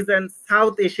Bangladesh is an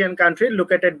South Asian country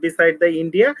located beside the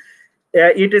India.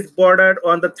 It is bordered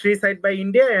on the three side by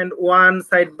India and one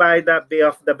side by the Bay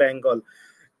of the Bengal.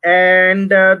 And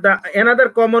the another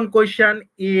common question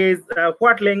is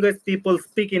what language people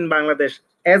speak in Bangladesh.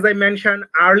 As I mentioned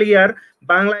earlier,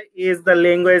 Bangla is the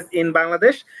language in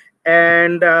Bangladesh,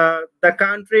 and the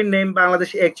country name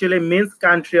Bangladesh actually means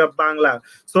country of Bangla.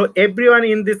 So everyone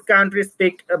in this country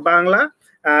speak Bangla,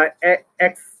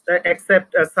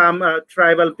 except some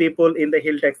tribal people in the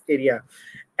hill text area.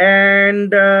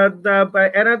 And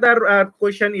another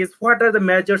question is, what are the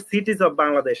major cities of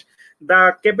Bangladesh?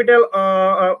 The capital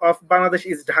of Bangladesh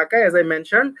is Dhaka, as I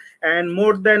mentioned, and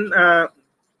more than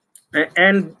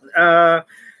and uh,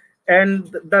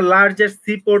 and the largest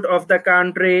seaport of the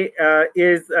country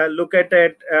is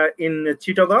located in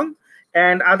Chittagong.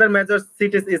 And other major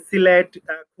cities is Sylhet,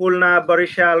 Khulna,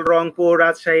 Barishal, Rangpur,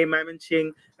 Rajshahi,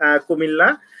 Mymensingh,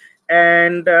 Kumilla.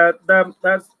 And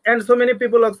and so many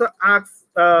people also ask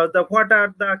the what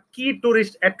are the key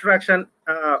tourist attraction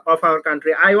of our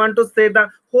country. I want to say the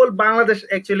whole Bangladesh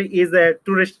actually is a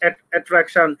tourist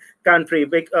attraction country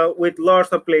with lots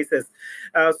of places.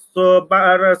 So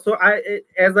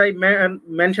as I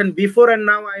mentioned before, and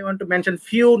now I want to mention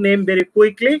few names very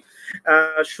quickly.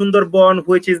 Sundarban,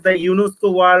 which is the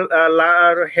UNESCO World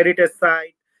Heritage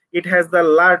Site. It has the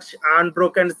large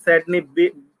unbroken Sydney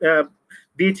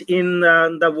beach in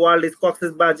the world is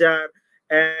Cox's Bazar.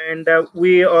 And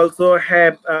we also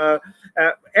have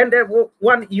and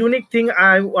one unique thing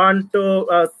I want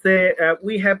to say,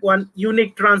 we have one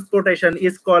unique transportation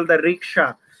is called the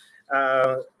rickshaw.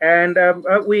 And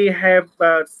we have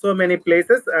so many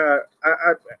places.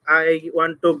 I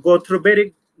want to go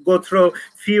through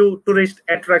few tourist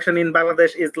attraction in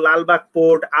Bangladesh is Lalbagh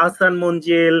Port, Ahsan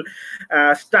Manzil,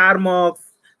 Star Mosque,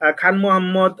 Khan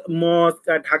Muhammad Mosque,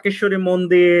 Dhakeshwari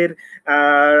Mandir,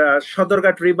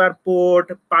 Sodorghat River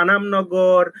Port, Panam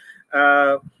Nagar,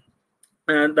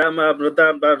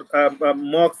 the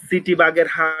Mosque City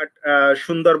Bagerhat,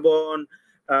 Sundarban,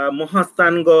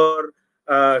 Mohastangar,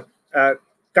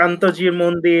 Kantoji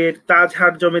Mandir,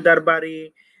 Tajhar Jomidar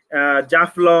Bari,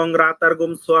 Jaflong,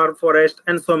 Ratargum Swar Forest,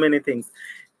 and so many things.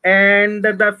 And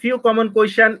the few common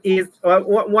question is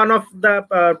one of the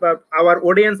our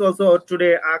audience also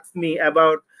today asked me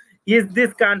about, is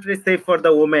this country safe for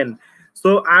the women?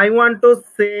 So I want to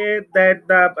say that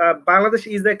the Bangladesh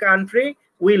is a country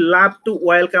we love to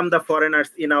welcome the foreigners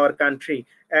in our country.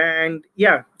 And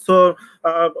yeah, so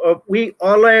we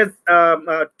always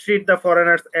treat the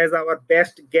foreigners as our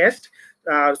best guest.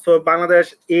 So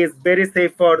Bangladesh is very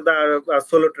safe for the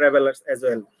solo travelers as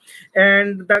well.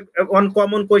 And the one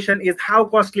common question is, how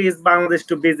costly is Bangladesh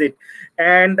to visit?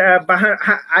 And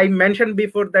I mentioned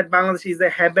before that Bangladesh is a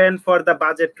heaven for the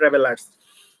budget travelers.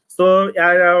 So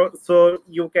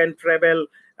you can travel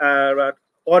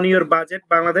on your budget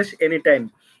Bangladesh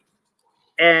anytime.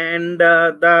 And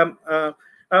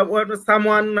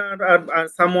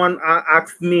someone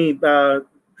asked me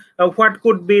what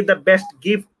could be the best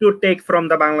gift to take from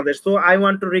the Bangladesh. So I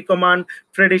want to recommend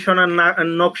traditional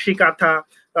Nokshi Katha.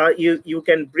 You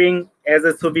can bring as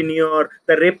a souvenir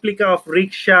the replica of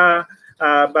rickshaw,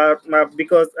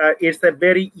 because it's a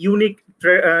very unique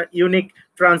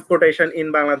transportation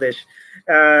in Bangladesh.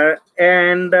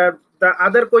 And the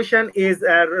other question is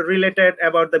related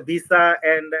about the visa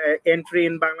and entry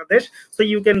in Bangladesh. So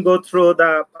you can go through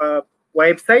the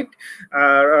website,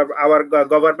 our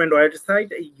government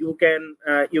website. You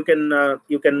can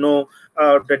know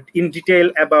in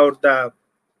detail about the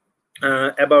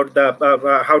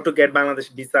how to get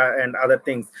Bangladesh visa and other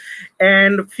things.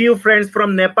 And few friends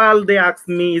from Nepal, they asked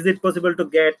me, is it possible to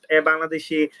get a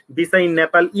Bangladeshi visa in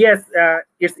Nepal? Yes,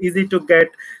 it's easy to get,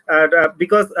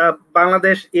 because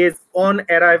Bangladesh is on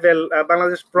arrival.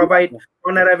 Bangladesh provide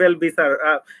on arrival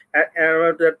visa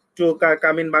to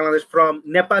come in Bangladesh from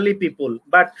Nepali people.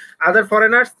 But other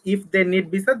foreigners, if they need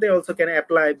visa, they also can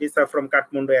apply visa from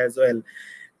Kathmandu as well.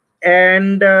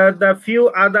 And the few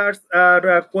others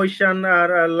question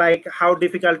are like how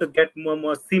difficult to get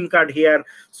more SIM card here.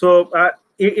 So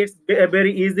it's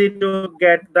very easy to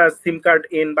get the SIM card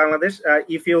in Bangladesh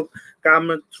if you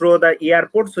come through the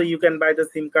airport. So you can buy the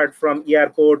SIM card from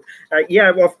airport. Yeah,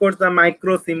 of course, the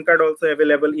micro SIM card also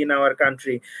available in our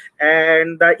country.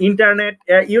 And the internet,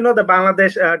 the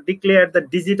Bangladesh declared the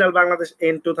digital Bangladesh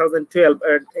in 2012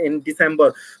 in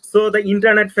December. So the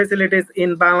internet facilities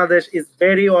in Bangladesh is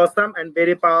very awesome and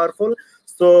very powerful.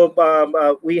 So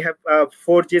we have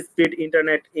 4G speed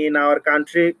internet in our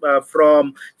country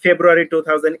from February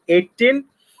 2018.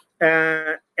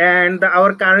 And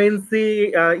our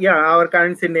currency, our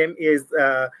currency name is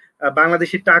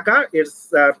Bangladeshi Taka.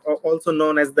 It's also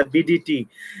known as the BDT.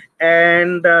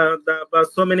 And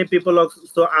so many people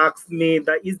also ask me,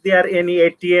 is there any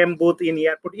ATM booth in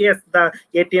airport? Yes, the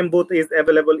ATM booth is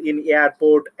available in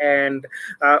airport, and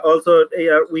also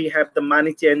we have the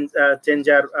money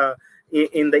changer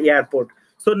in the airport.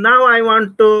 So now I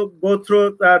want to go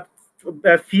through a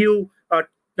few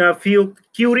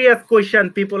curious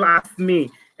questions people ask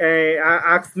me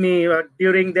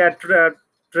during their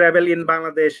travel in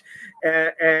Bangladesh,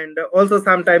 and also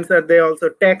sometimes they also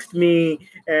text me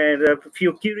and a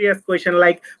few curious questions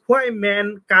like why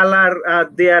men color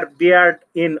their beard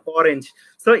in orange.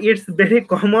 So it's very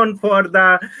common for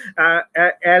the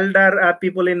elder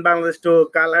people in Bangladesh to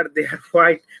color their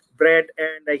white bread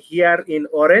and hair in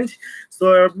orange.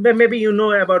 So maybe you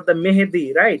know about the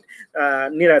Mehdi, right,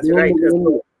 Niraj, right?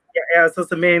 So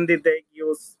Mehdi, they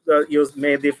use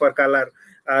Mehdi for color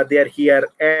their hair.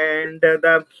 And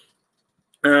the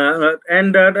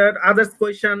other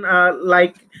question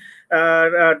like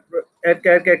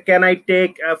can I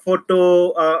take a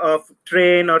photo of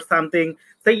train or something?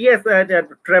 So yes, the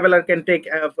traveler can take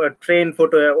a train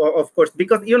photo, of course,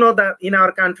 because that in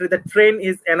our country the train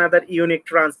is another unique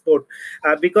transport.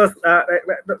 Because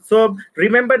so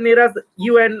remember, Niraj,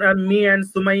 you and me and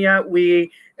Sumaya, we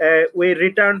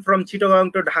returned from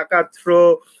Chittagong to Dhaka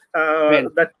through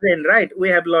the train, right? We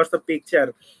have lots of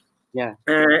picture. Yeah.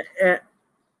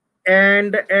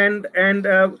 And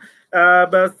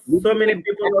but so many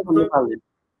people also,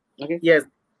 okay. Yes.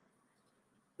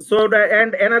 So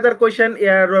and another question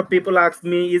here, people ask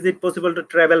me, is it possible to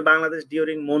travel Bangladesh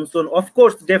during monsoon? Of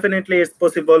course, definitely it's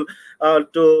possible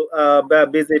to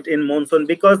visit in monsoon,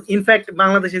 because in fact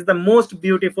Bangladesh is the most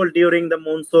beautiful during the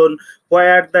monsoon,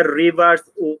 where the rivers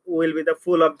will be the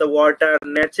full of the water,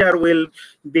 nature will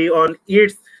be on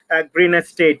its greenest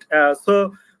state.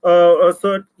 So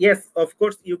yes, of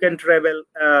course you can travel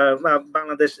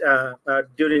Bangladesh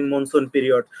during monsoon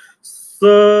period.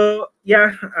 So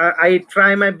yeah, I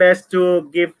try my best to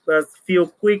give a few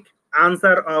quick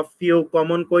answer of few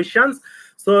common questions.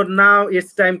 So now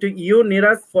it's time to you,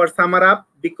 Niraj, for summer up,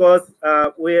 because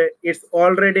it's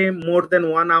already more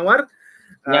than 1 hour.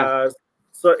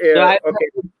 So I have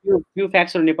okay. few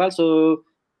facts on Nepal. So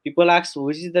people ask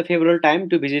which is the favorable time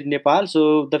to visit Nepal.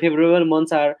 So the favorable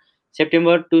months are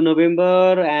September to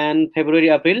November and February,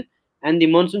 April, and the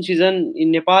monsoon season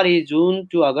in Nepal is June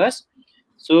to August.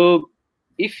 So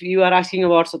if you are asking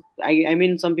about, I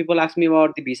mean, some people ask me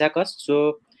about the visa cost.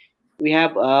 So we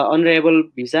have unreliable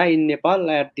visa in Nepal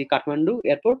at the Kathmandu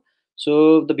airport.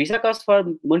 So the visa cost for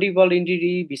multiple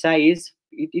entity visa is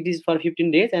it is for 15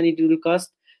 days and it will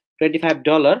cost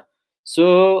 $25.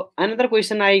 So another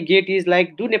question I get is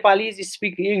like, do Nepalis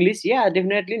speak English? Yeah,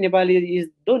 definitely Nepali is,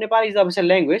 though Nepali is the official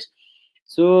language.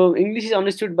 So English is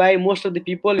understood by most of the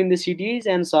people in the cities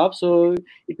and shops. So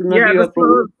it will not be a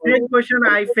problem. Same question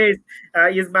I face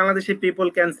is Bangladeshi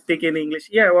people can speak in English.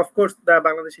 Yeah, of course, the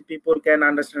Bangladeshi people can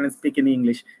understand and speak in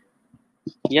English.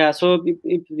 Yeah, so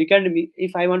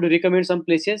if I want to recommend some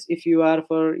places, if you are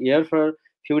for here for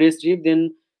few days trip,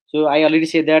 then so I already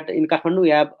said that in Kathmandu we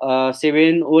have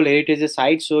 7 old heritage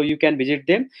sites, so you can visit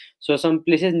them. So some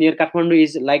places near Kathmandu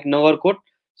is like Nagarkot.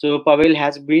 So Pavel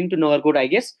has been to Nagarkot, I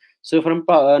guess. So from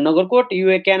Nagarkot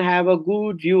you can have a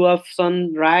good view of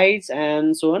sunrise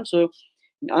and so on. So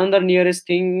another nearest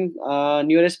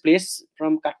place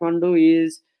from Kathmandu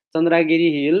is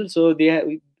Chandragiri Hill. So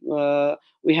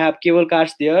we have cable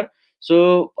cars there.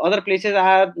 So other places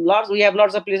are lots. We have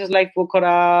lots of places like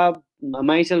Pokhara,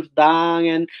 myself, Dang,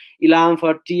 and Ilam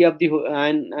for tea of the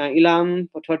and Ilam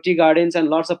for tea gardens and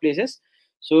lots of places.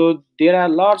 So there are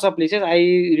lots of places.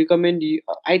 I recommend you.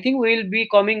 I think we'll be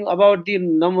coming about the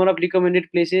number of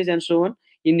recommended places and so on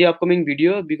in the upcoming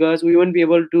video, because we won't be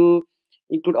able to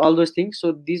include all those things.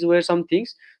 So these were some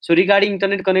things. So regarding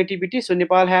internet connectivity, so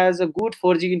Nepal has a good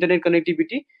 4G internet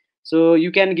connectivity. So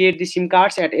you can get the SIM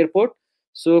cards at airport.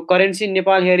 So currency in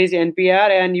Nepal here is NPR,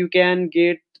 and you can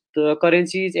get the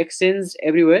currencies exchange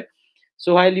everywhere.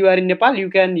 So while you are in Nepal,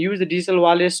 you can use the digital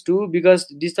wallets too, because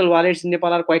digital wallets in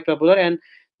Nepal are quite popular and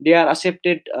they are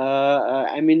accepted.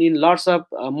 I mean, in lots of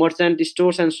merchant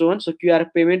stores and so on. So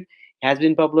QR payment has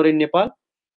been popular in Nepal.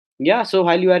 Yeah. So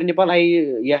while you are in Nepal,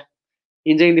 yeah,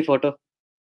 enjoying the photo,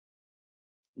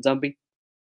 jumping.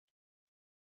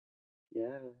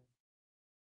 Yeah.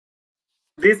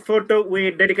 This photo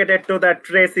we dedicated to the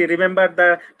Tracy. Remember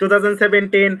the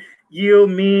 2017, you,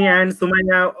 me, and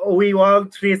Sumaya, we all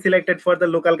three selected for the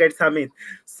local guide summit.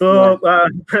 Yeah. So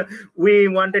we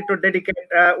wanted to dedicate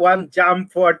one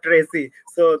jump for Tracy.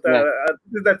 So Yeah.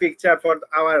 this is the picture for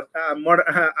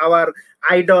our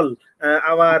idol,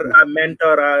 our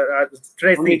mentor,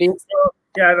 Tracy. Community. So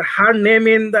yeah, her name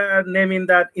in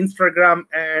the Instagram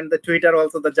and the Twitter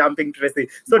also, the jumping Tracy.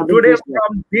 So Jumping today place. Yeah.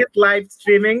 from this live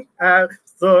streaming,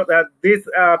 so this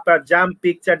jump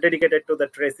picture dedicated to the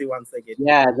Tracy once again.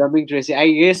 Yeah, jumping Tracy. I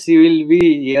guess you will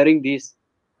be hearing this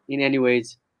in any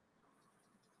ways.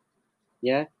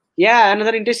 Yeah. Yeah,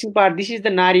 another interesting part. This is the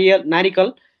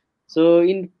narikal. So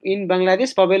in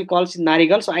Bangladesh, Pavel calls it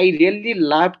narikal. So I really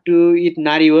love to eat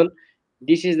nariyal.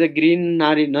 This is the green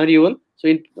nariyal. So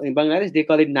in Bangladesh, they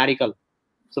call it narikal.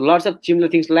 So lots of similar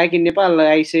things. Like in Nepal,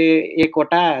 I say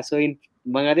ekota. So in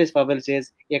Bangladesh, Pavel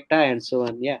says ekta and so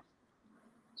on. Yeah.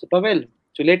 So Pavel,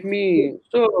 so let me.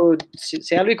 So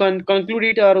shall we conclude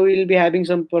it, or we will be having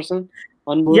some person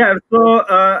on board? Yeah, so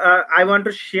I want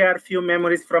to share a few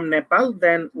memories from Nepal.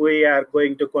 Then we are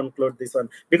going to conclude this one,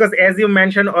 because as you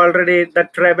mentioned already, the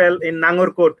travel in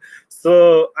Nangorkot.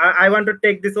 So I want to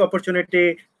take this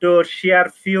opportunity to share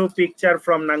few picture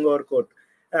from Nangorkot,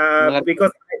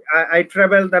 because I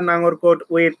traveled the Nangorkot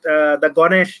with the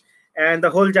Ganesh, and the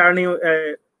whole journey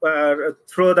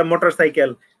through the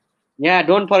motorcycle. Yeah,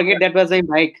 don't forget that was my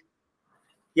bike.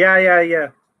 Yeah.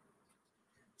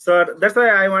 So that's why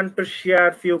I want to share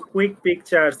a few quick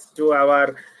pictures to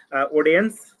our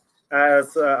audience,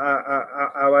 as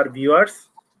our viewers.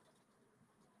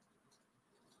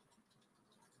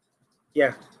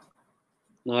 Yeah.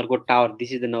 Nagarkot Tower.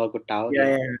 This is the Nagarkot Tower. Yeah,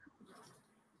 Yeah. yeah.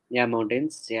 Yeah,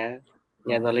 mountains. Yeah.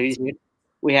 Yeah, the already said.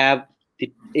 We have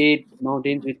the 8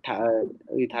 mountains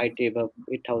with height above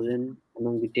 8,000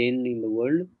 among the 10 in the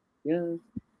world. Yeah.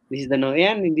 This is the no,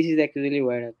 yeah, and this is actually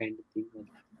where I kind of thing.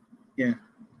 Yeah.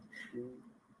 Yeah.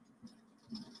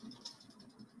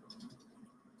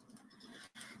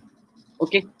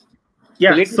 Okay. So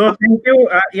Yeah, let me. so thank you.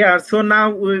 Yeah, so now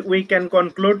we can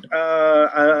conclude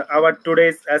our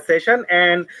today's session.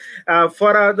 And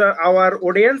for our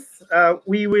audience,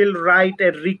 we will write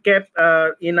a recap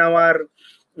in our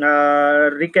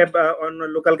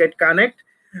on Local Guide Connect.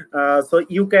 So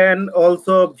you can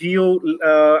also view,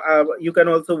 you can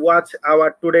also watch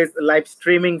our today's live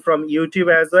streaming from YouTube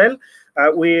as well.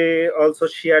 We also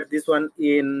share this one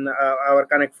in our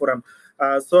Connect forum.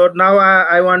 So now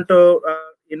I want to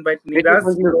invite Let me Neeraj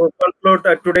conclude. to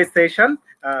conclude today's session.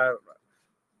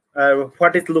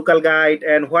 What is local guide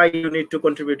and why you need to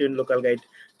contribute in local guide?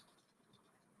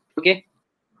 Okay.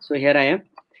 So here I am.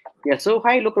 Yeah, so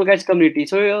hi local guides community.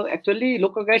 So actually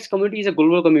local guides community is a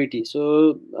global community.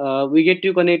 So we get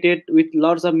to connected with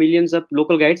lots of millions of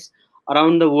local guides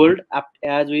around the world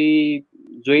as we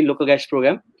join local guides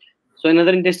program. So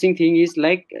another interesting thing is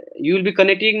like you will be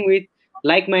connecting with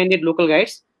like-minded local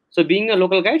guides. So being a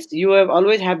local guides, you have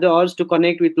always have the urge to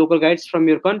connect with local guides from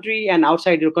your country and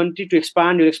outside your country to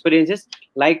expand your experiences.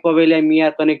 Like Pavel and me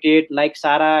are connected, like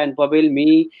Sarah and Pavel,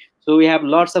 me. So we have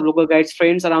lots of local guides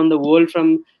friends around the world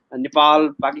from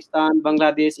Nepal, Pakistan,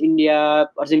 Bangladesh, India,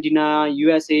 Argentina,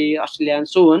 USA, Australia, and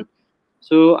so on.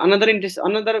 So another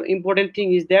important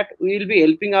thing is that we will be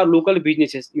helping our local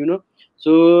businesses,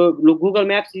 so Google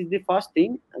Maps is the first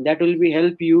thing that will be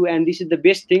help you, and this is the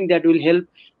best thing that will help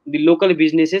the local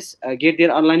businesses get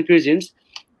their online presence.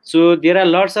 So there are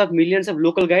lots of millions of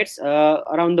local guides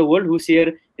around the world who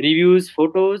share reviews,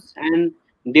 photos, and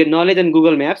their knowledge on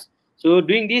Google Maps. So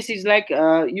doing this is like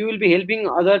you will be helping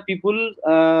other people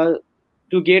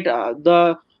to get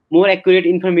the more accurate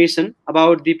information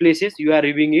about the places you are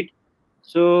reviewing it.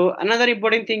 So another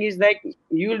important thing is like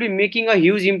you will be making a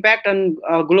huge impact on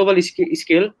global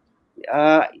scale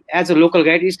as a local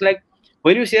guide. It's like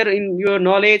when you share in your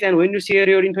knowledge and when you share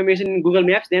your information in Google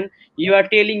Maps, then you are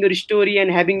telling your story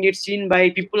and having it seen by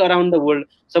people around the world.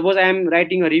 Suppose I am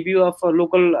writing a review of a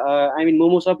local,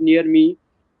 momo shop near me,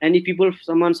 and if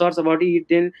someone search about it,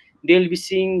 then they'll be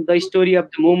seeing the story of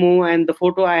the momo and the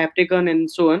photo I have taken and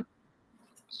so on.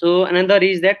 So another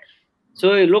is that,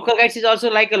 so local guides is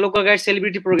also like a local guide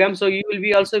celebrity program. So you will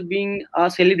be also being a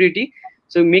celebrity,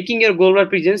 so making your global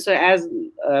presence. So as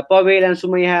Pavel and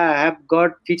Sumaya have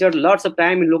got featured lots of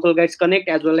time in local guides connect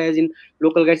as well as in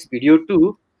local guides video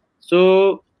too.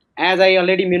 So as I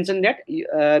already mentioned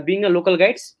that being a local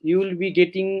guides, you will be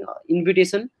getting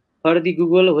invitation for the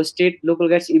Google hosted local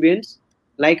guides events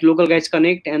like local guides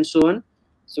connect and so on.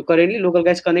 So currently local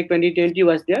guides connect 2020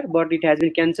 was there, but it has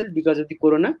been cancelled because of the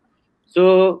corona.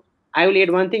 So I will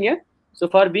add one thing here. So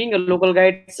for being a local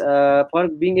guides, for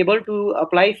being able to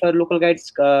apply for local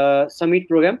guides summit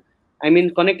program,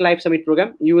 Connect Live Summit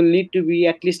program, you will need to be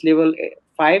at least level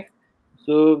 5.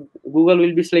 So Google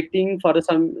will be selecting for the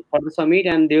summit,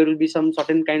 and there will be some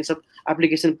certain kinds of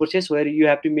application process where you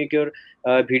have to make your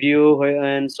video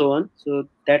and so on. So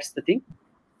that's the thing.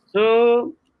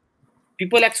 So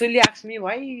people actually ask me,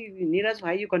 why Neeraj,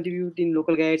 why you contribute in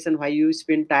local guides and why you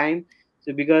spend time.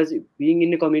 So because being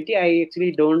in a community, I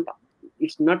actually don't,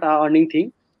 it's not a earning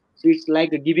thing, so it's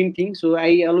like a giving thing. So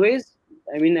I always,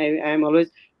 I am always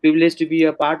privileged to be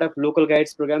a part of local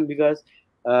guides program, because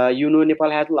Nepal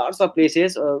has lots of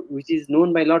places which is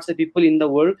known by lots of people in the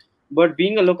world. But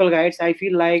being a local guides, I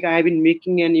feel like I have been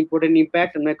making an important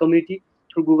impact on my community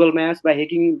through Google Maps by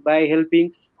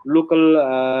helping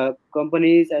local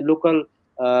companies and local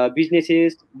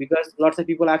businesses, because lots of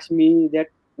people ask me that,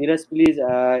 Neeraj, please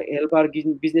help our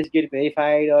business get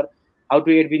verified, or how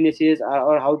to add businesses,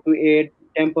 or how to add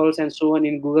temples and so on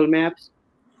in Google Maps,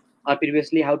 or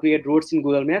previously how to add roads in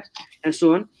Google Maps and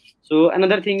so on. So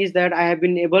another thing is that I have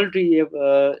been able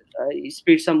to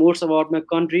spread some words about my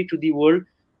country to the world.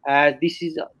 This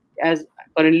is as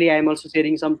currently I am also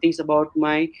sharing some things about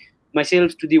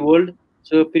myself to the world.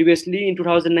 So previously in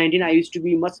 2019, I used to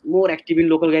be much more active in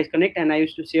local guys connect, and I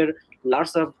used to share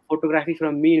lots of photography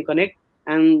from me in connect,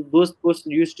 and those posts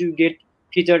used to get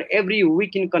featured every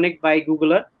week in connect by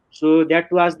Googler. So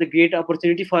that was the great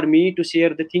opportunity for me to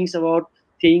share the things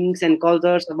and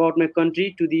cultures about my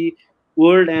country to the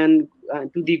world, and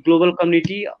to the global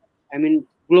community,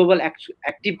 global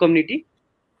active community.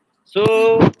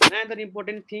 So another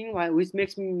important thing which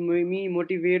makes me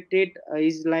motivated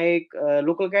is like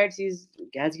local guides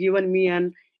has given me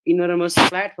an enormous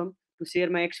platform to share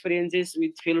my experiences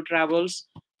with fellow travelers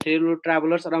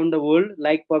around the world.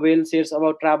 Like Pavel shares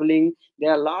about traveling,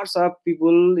 there are lots of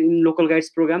people in local guides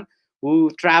program who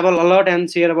travel a lot and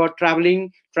share about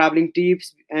traveling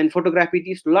tips and photography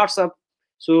tips, lots of.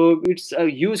 So it's a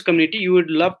huge community you would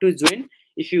love to join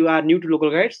if you are new to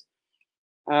local guides.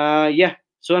 Yeah.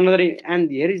 So another, and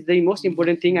here is the most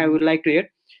important thing I would like to add.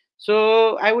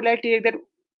 So I would like to add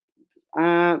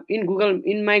that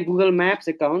in my Google Maps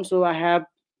account, so I have,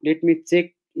 let me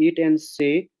check it and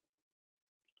say,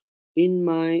 in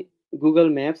my Google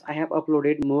Maps I have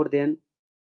uploaded more than,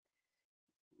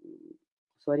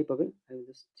 sorry Pavel, I will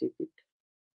just check it.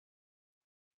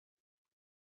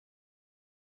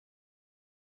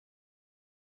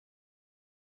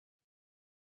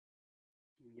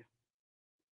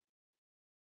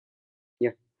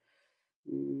 Yeah.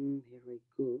 Here we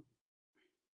go.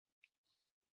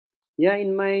 Yeah,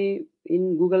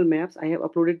 in Google Maps I have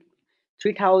uploaded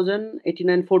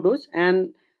 3089 photos,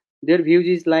 and their views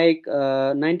is like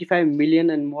 95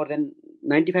 million, and more than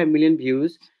 95 million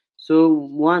views. So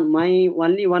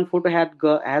only one photo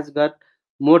has got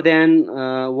more than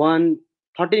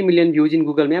 130 million views in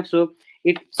Google Maps. So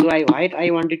I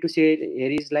wanted to say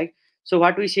here is like, so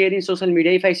what we share in social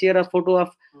media, if I share a photo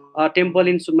of a temple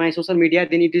in my social media,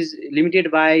 then it is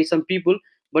limited by some people.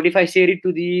 But if I share it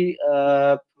to the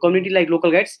community like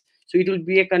local guides, so it will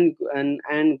be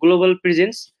a global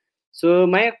presence. So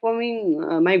my upcoming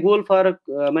my goal for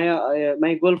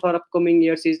my goal for upcoming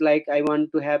years is like I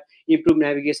want to have improved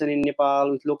navigation in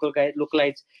Nepal with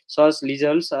localized search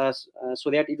results,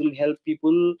 so that it will help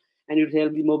people and it will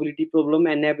help the mobility problem,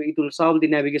 and it will solve the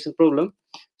navigation problem.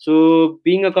 So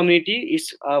being a community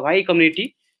is a high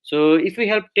community. So if we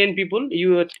help 10 people,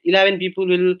 you 11 people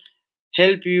will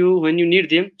help you when you need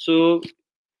them. So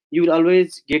you will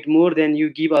always get more than you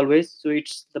give always. So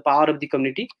it's the power of the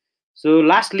community. So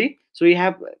lastly, so we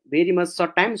have very much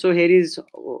short time, so here is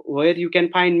where you can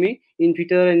find me in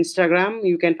Twitter and Instagram.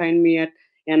 You can find me at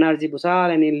NRG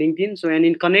Busal, and in LinkedIn, so and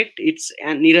in Connect it's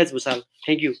Neeraj Busal.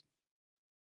 Thank you.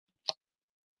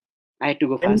 I had to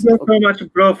go Thank fast. you Okay. so much,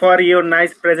 bro, for your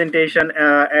nice presentation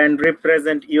and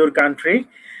represent your country.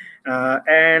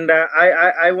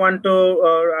 I want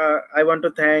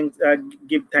to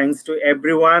give thanks to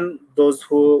everyone, those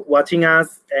who watching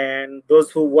us and those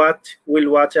who will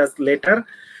watch us later.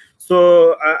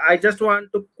 So I just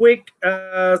want to quick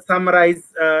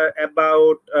summarize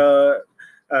about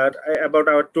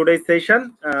our today's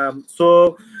session.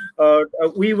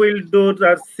 We will do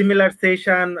the similar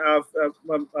session of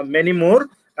many more.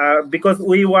 Because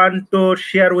we want to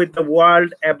share with the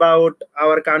world about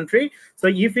our country. So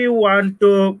if you want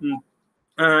to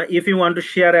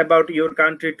share about your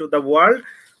country to the world,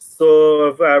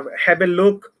 so have a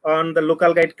look on the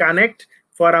Local Guide Connect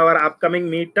for our upcoming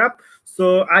meetup.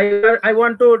 So I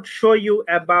want to show you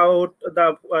about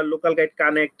the Local Guide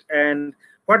Connect and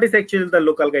what is actually the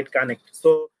Local Guide Connect.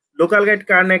 So Local Guide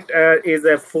Connect is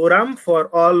a forum for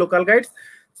all local guides.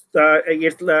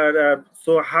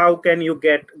 So how can you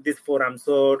get this forum?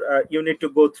 So you need to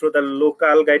go through the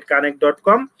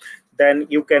localguideconnect.com. Then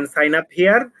you can sign up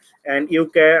here, and you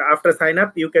can, after sign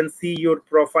up, you can see your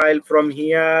profile from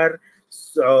here.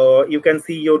 So you can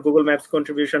see your Google Maps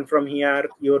contribution from here,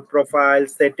 your profile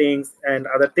settings and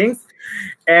other things.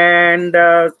 And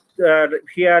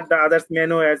here the others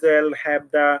menu as well have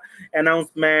the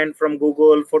announcement from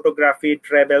Google, photography,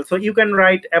 travel. So you can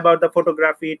write about the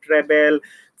photography, travel,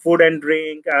 food and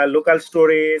drink, local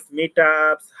stories,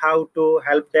 meetups, how to,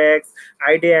 help desk,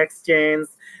 idea exchange.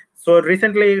 So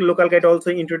recently Local Guide also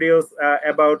introduced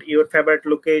about your favorite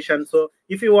location. So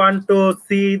if you want to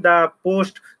see the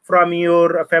post from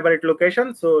your favorite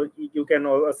location, so you can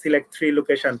select 3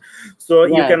 locations. So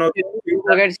you can also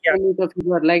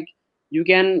Like you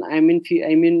can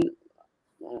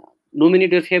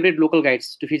nominate your favorite local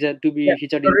guides to be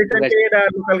featured So in recently the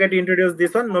Local Guide introduced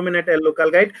this one, nominate a local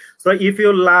guide. So if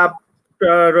you love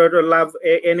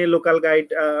any local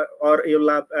guide or you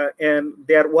love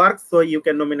their works, so you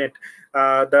can nominate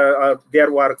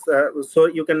their works. So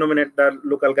you can nominate the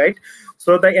local guide.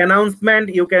 So the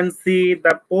announcement, you can see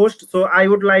the post. So I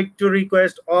would like to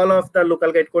request all of the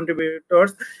Local Guide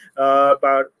contributors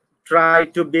but try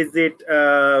to visit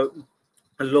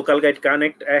Local Guide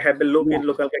Connect. I have a look in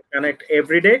Local Guide Connect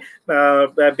every day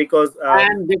because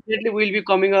and definitely we'll be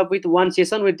coming up with one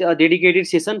session, with a dedicated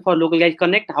session for Local Guide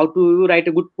Connect, how to write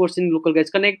a good post in Local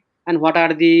Guide Connect, and what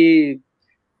are the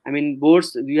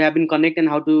boards you have in Connect, and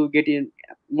how to get in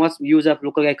most use of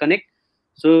Local Guide Connect.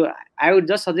 So I would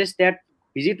just suggest that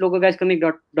visit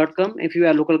localguidesconnect.com. If you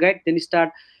are local guide, then start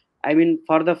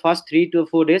for the first 3 to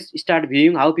 4 days, start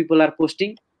viewing how people are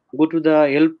posting. Go to the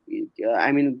help.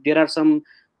 There are some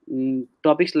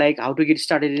topics like how to get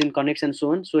started in Connects and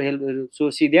so on. So help. So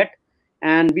see that,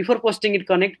 and before posting it,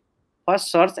 Connect,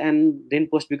 first search and then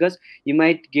post, because you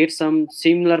might get some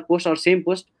similar post or same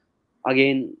post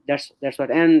again. That's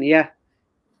what. And yeah,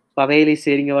 Pavel is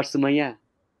sharing about Sumaya.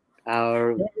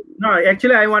 Our No,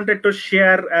 actually, I wanted to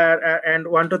share and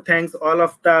want to thank all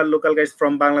of the local guys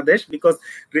from Bangladesh, because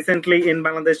recently in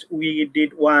Bangladesh we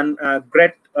did one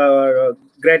great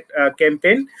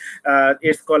campaign.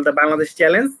 It's called the Bangladesh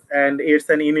Challenge, and it's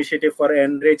an initiative for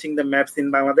enriching the maps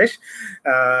in Bangladesh.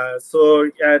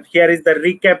 So here is the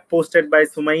recap posted by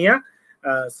Sumaya.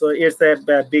 So it's a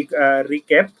big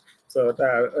recap. So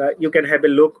you can have a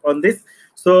look on this.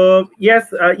 So yes,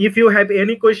 if you have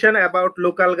any question about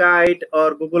Local Guide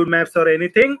or Google Maps or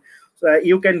anything,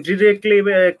 you can directly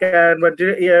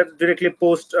directly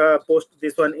post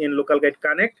this one in Local Guide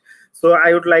Connect. So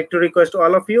I would like to request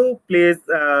all of you, please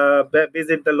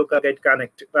visit the Local Guide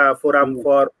Connect forum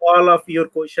for all of your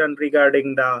questions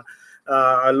regarding the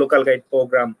Local Guide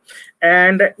program.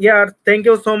 And yeah, thank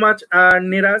you so much,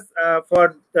 Neeraj,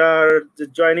 for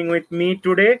joining with me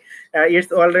today.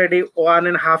 It's already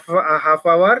 1.5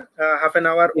 hour, half an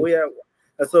hour.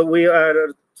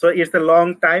 So it's a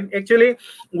long time. Actually,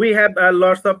 we have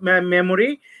lots of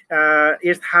memory.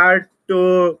 It's hard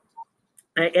to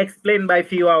explained by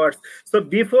few hours. So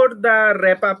before the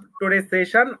wrap up today's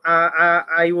session,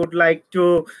 I would like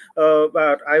to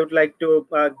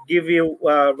give you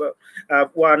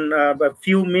a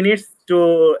few minutes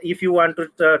to, if you want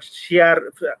to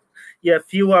share a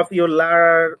few of your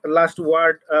last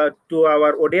word to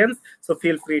our audience. So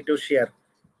feel free to share.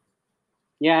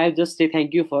 Yeah, I just say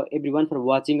thank you for everyone for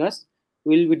watching us.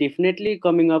 We'll be definitely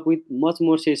coming up with much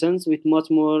more sessions with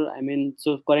much more. I mean,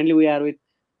 so currently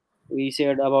we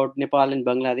shared about Nepal and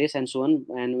Bangladesh and so on,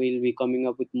 and we'll be coming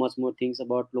up with much more things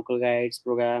about local guides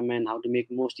program and how to make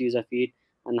most use of it,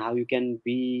 and how you can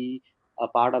be a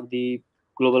part of the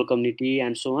global community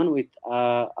and so on with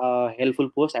a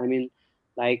helpful post. I mean,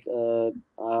 like how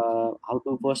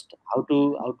to post, how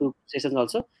to sessions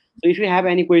also. So if you have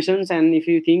any questions, and if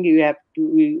you think you have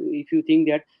to, if you think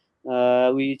that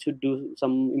we should do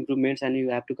some improvements, and you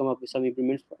have to come up with some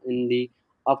improvements in the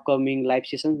upcoming live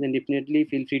sessions, then definitely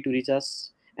feel free to reach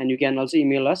us, and you can also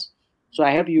email us. So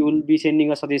I hope you will be sending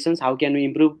us suggestions how can we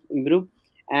improve.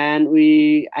 And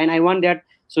I want that.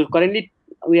 So currently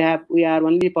we are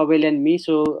only Pavel and me,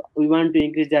 so we want to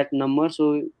increase that number.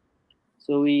 So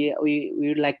we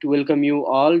would like to welcome you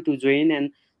all to join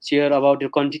and share about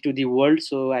your country to the world.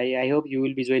 So I hope you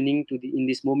will be joining to the in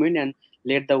this moment and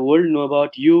let the world know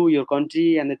about you, your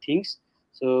country, and the things.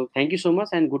 So thank you so much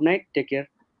and good night. Take care.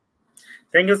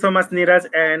 Thank you so much, Neeraj.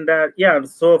 And yeah,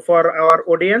 so for our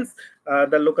audience,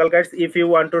 the local guides, if you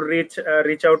want to reach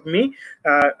out me,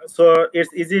 so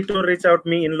it's easy to reach out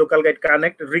me in Local Guide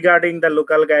Connect regarding the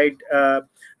local guide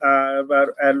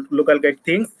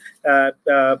things,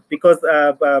 because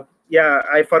yeah,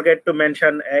 I forget to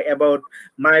mention about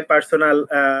my personal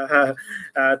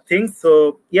things.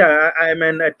 So yeah, I am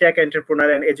a tech entrepreneur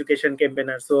and education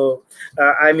campaigner. So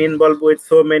I'm involved with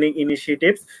so many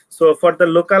initiatives. So for the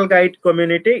local guide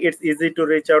community, it's easy to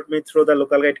reach out me through the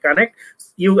Local Guide Connect.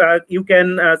 You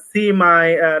can see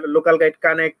my Local Guide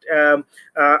Connect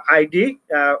ID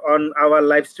on our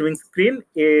live streaming screen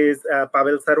is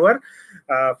Pavel Sarwar.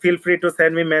 Feel free to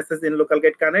send me message in Local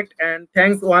Guide Connect. And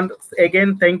thanks once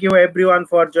again. Thank you everyone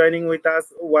for joining with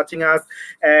us, watching us,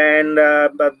 and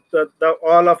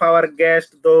all of our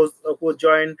guests, those who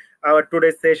joined our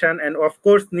today's session, and of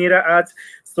course Neeraj.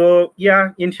 So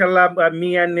yeah, inshallah,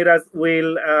 me and Neeraj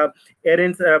will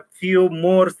arrange a few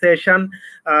more session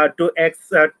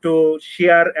to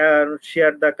share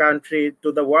the country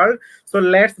to the world. So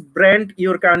let's brand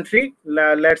your country.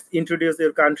 Let's introduce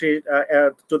your country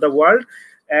to the world.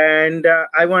 And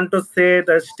I want to say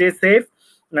that stay safe,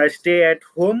 stay at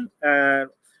home.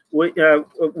 We uh,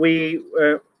 we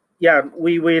yeah,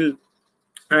 we will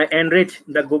enrich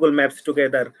the Google Maps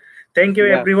together. Thank you,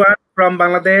 Yeah. everyone from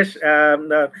Bangladesh.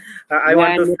 I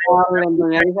want to And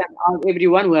say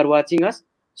everyone who are watching us.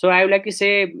 So I would like to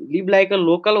say, live like a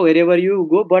local wherever you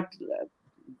go, but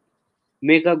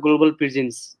make a global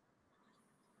presence.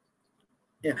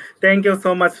 yeah, thank you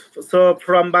so much. So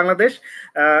from Bangladesh,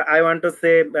 I want to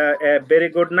say a very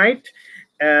good night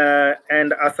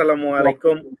and assalamu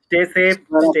alaikum. Stay safe,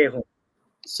 stay home.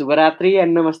 Subharatri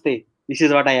and Namaste. This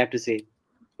is what I have to say.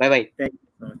 Bye bye. Thank you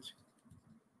so much.